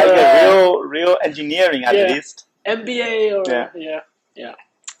science or like a real engineering at least. MBA or yeah.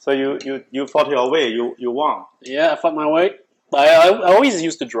 So you fought your way. You won. Yeah, I fought my way. I always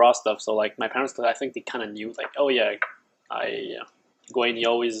used to draw stuff. So like my parents, I think they kind of knew. Like, oh yeah, Gwayne Li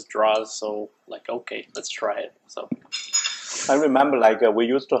always draws. So like, okay, let's try it. So. I remember, like we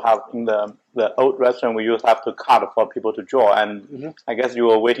used to have in the old restaurant, we used to have to cut for people to draw, and I guess you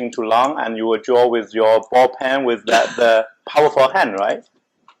were waiting too long, and you would draw with your ball pen with the powerful hand, right?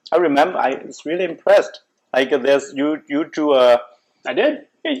 I remember, I was really impressed. Like you drew a. I did.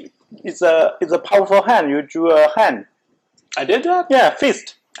 It's a powerful hand. You drew a hand. I did that. Yeah,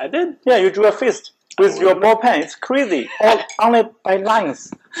 fist. I did. Yeah, you drew a fist with your ball pen. It's crazy. Only by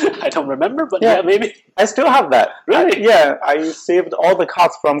lines. I don't remember, but yeah, maybe. I still have that. Really? I saved all the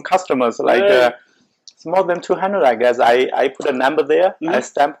cards from customers. Like it's more than 200, I guess. I put a number there. I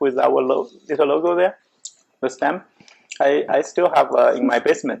stamp with our little logo there. The stamp. I still have in my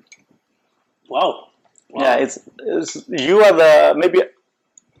basement. Wow. Yeah, it's you are maybe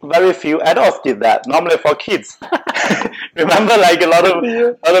very few adults did that. Normally for kids. Remember, like a lot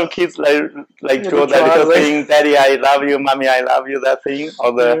of kids like draw that little thing, "Daddy, I love you," "Mommy, I love you," that thing,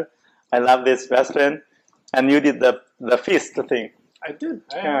 or the "I love this restaurant," and you did the fist thing. I did.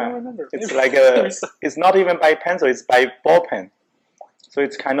 I remember. It's like it's not even by pencil; it's by ball pen. So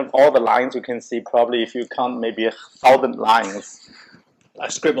it's kind of all the lines you can see. Probably if you count, maybe 1,000 lines. I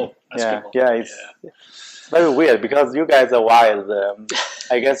scribble. Yeah, it's very weird because you guys are wired.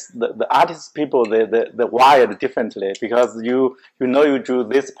 I guess the artist people they wired differently because you drew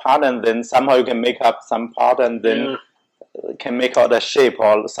this part and then somehow you can make up some part and then can make out a shape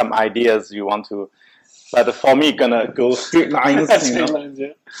or some ideas you want to. But for me, gonna go straight lines. Lines,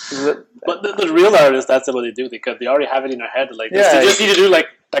 yeah. But the real artists, that's what they do because they already have it in their head. Like they just need to do like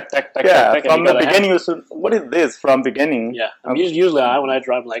tack. From the beginning, what is this from beginning? Yeah, usually when I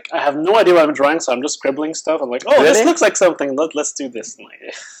draw, I'm like, I have no idea what I'm drawing, so I'm just scribbling stuff. I'm like, oh, this looks like something. Let's do this.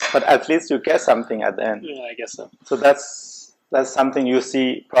 But at least you get something at the end. Yeah, I guess so. So that's something you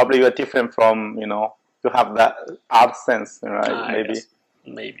see. Probably you're different from you have that art sense, right?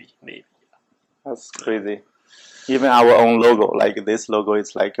 Maybe. That's crazy. Even our own logo, like this logo,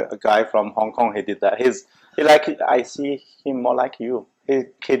 is like a guy from Hong Kong. He did that. I see him more like you.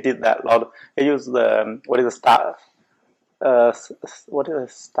 He did that a lot. He used the what is the star? what is it,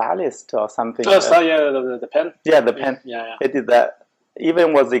 stylist or something. Oh, the pen. Yeah, the pen. Yeah. He did that.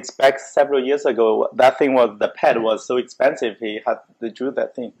 Even was expect several years ago. That thing was the pad was so expensive. He had to do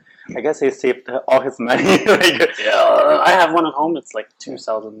that thing. I guess he saved all his money. I have one at home. It's like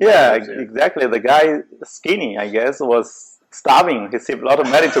 2,000. Yeah, exactly. The guy skinny, I guess, was starving. He saved a lot of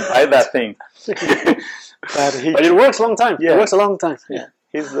money to buy that thing. but it works a long time. Yeah. It works a long time. Yeah.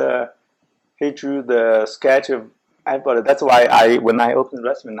 He drew the sketch of everybody. That's why when I opened the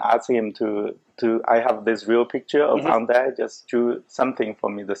restaurant, I asked him to I have this real picture of AuntDai, just drew something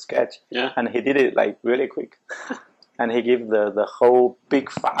for me, the sketch. Yeah. And he did it like really quick. And he gave the whole big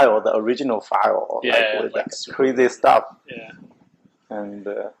file, the original file, with like crazy stuff. Yeah. And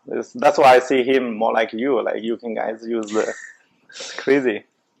that's why I see him more like you. Like you can guys use the crazy.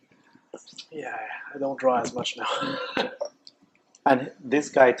 Yeah, I don't draw as much now. And this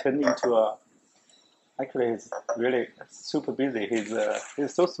guy turned into a. Actually, he's really super busy.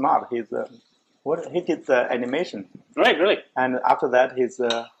 He's so smart. He did the animation. Right, really. And after that, he's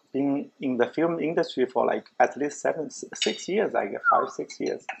been in the film industry for like at least 6 years. I guess 5-6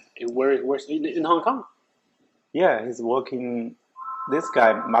 years. Where's in Hong Kong? Yeah, he's working. This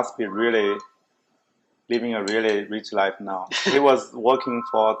guy must be really living a really rich life now. He was working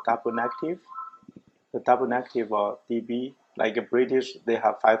for Double Negative, the Double Negative or DB, like a British. They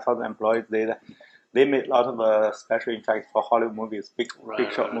have 5,000 employees. They made a lot of special effects for Hollywood movies, big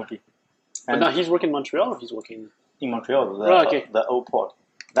short movie. But now he's working in Montreal, or he's working in Montreal, okay. The old port.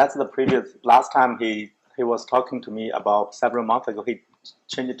 That's the previous. Last time he was talking to me about several months ago. He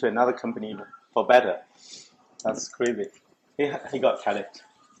changed it to another company for better. That's crazy. He got talent.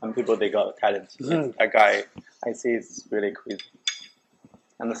 Some people they got talent. That guy, I see, is really crazy.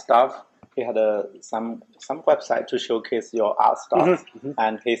 And the stuff. He had some website to showcase your art stuff,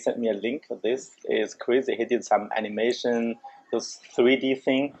 and he sent me a link. This is crazy. He did some animation, those 3D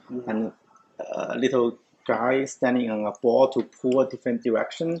thing, and a little guy standing on a ball to pull a different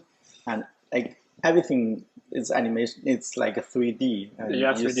direction, and like everything is animation. It's like a 3D, and you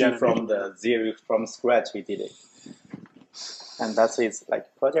 3D see animation. From scratch. He did it, and that's his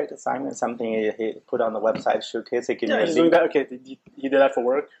like project assignment. Something he put on the website showcase. He gave me a link. Doing that. Okay, he did that for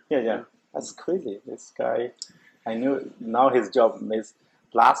work. Yeah. That's crazy. This guy, I knew now his job is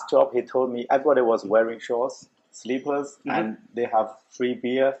last job. He told me everybody was wearing shorts, slippers, and they have free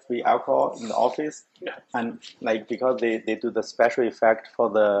beer, free alcohol in the office. Yeah. And like because they do the special effect for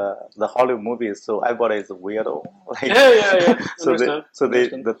the Hollywood movies, so everybody is a weirdo. Like, yeah. so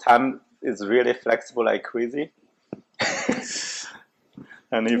the time is really flexible like crazy.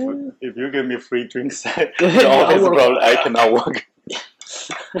 And if you give me free drinks, the office probably I cannot work.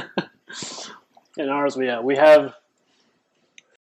 In ours, we have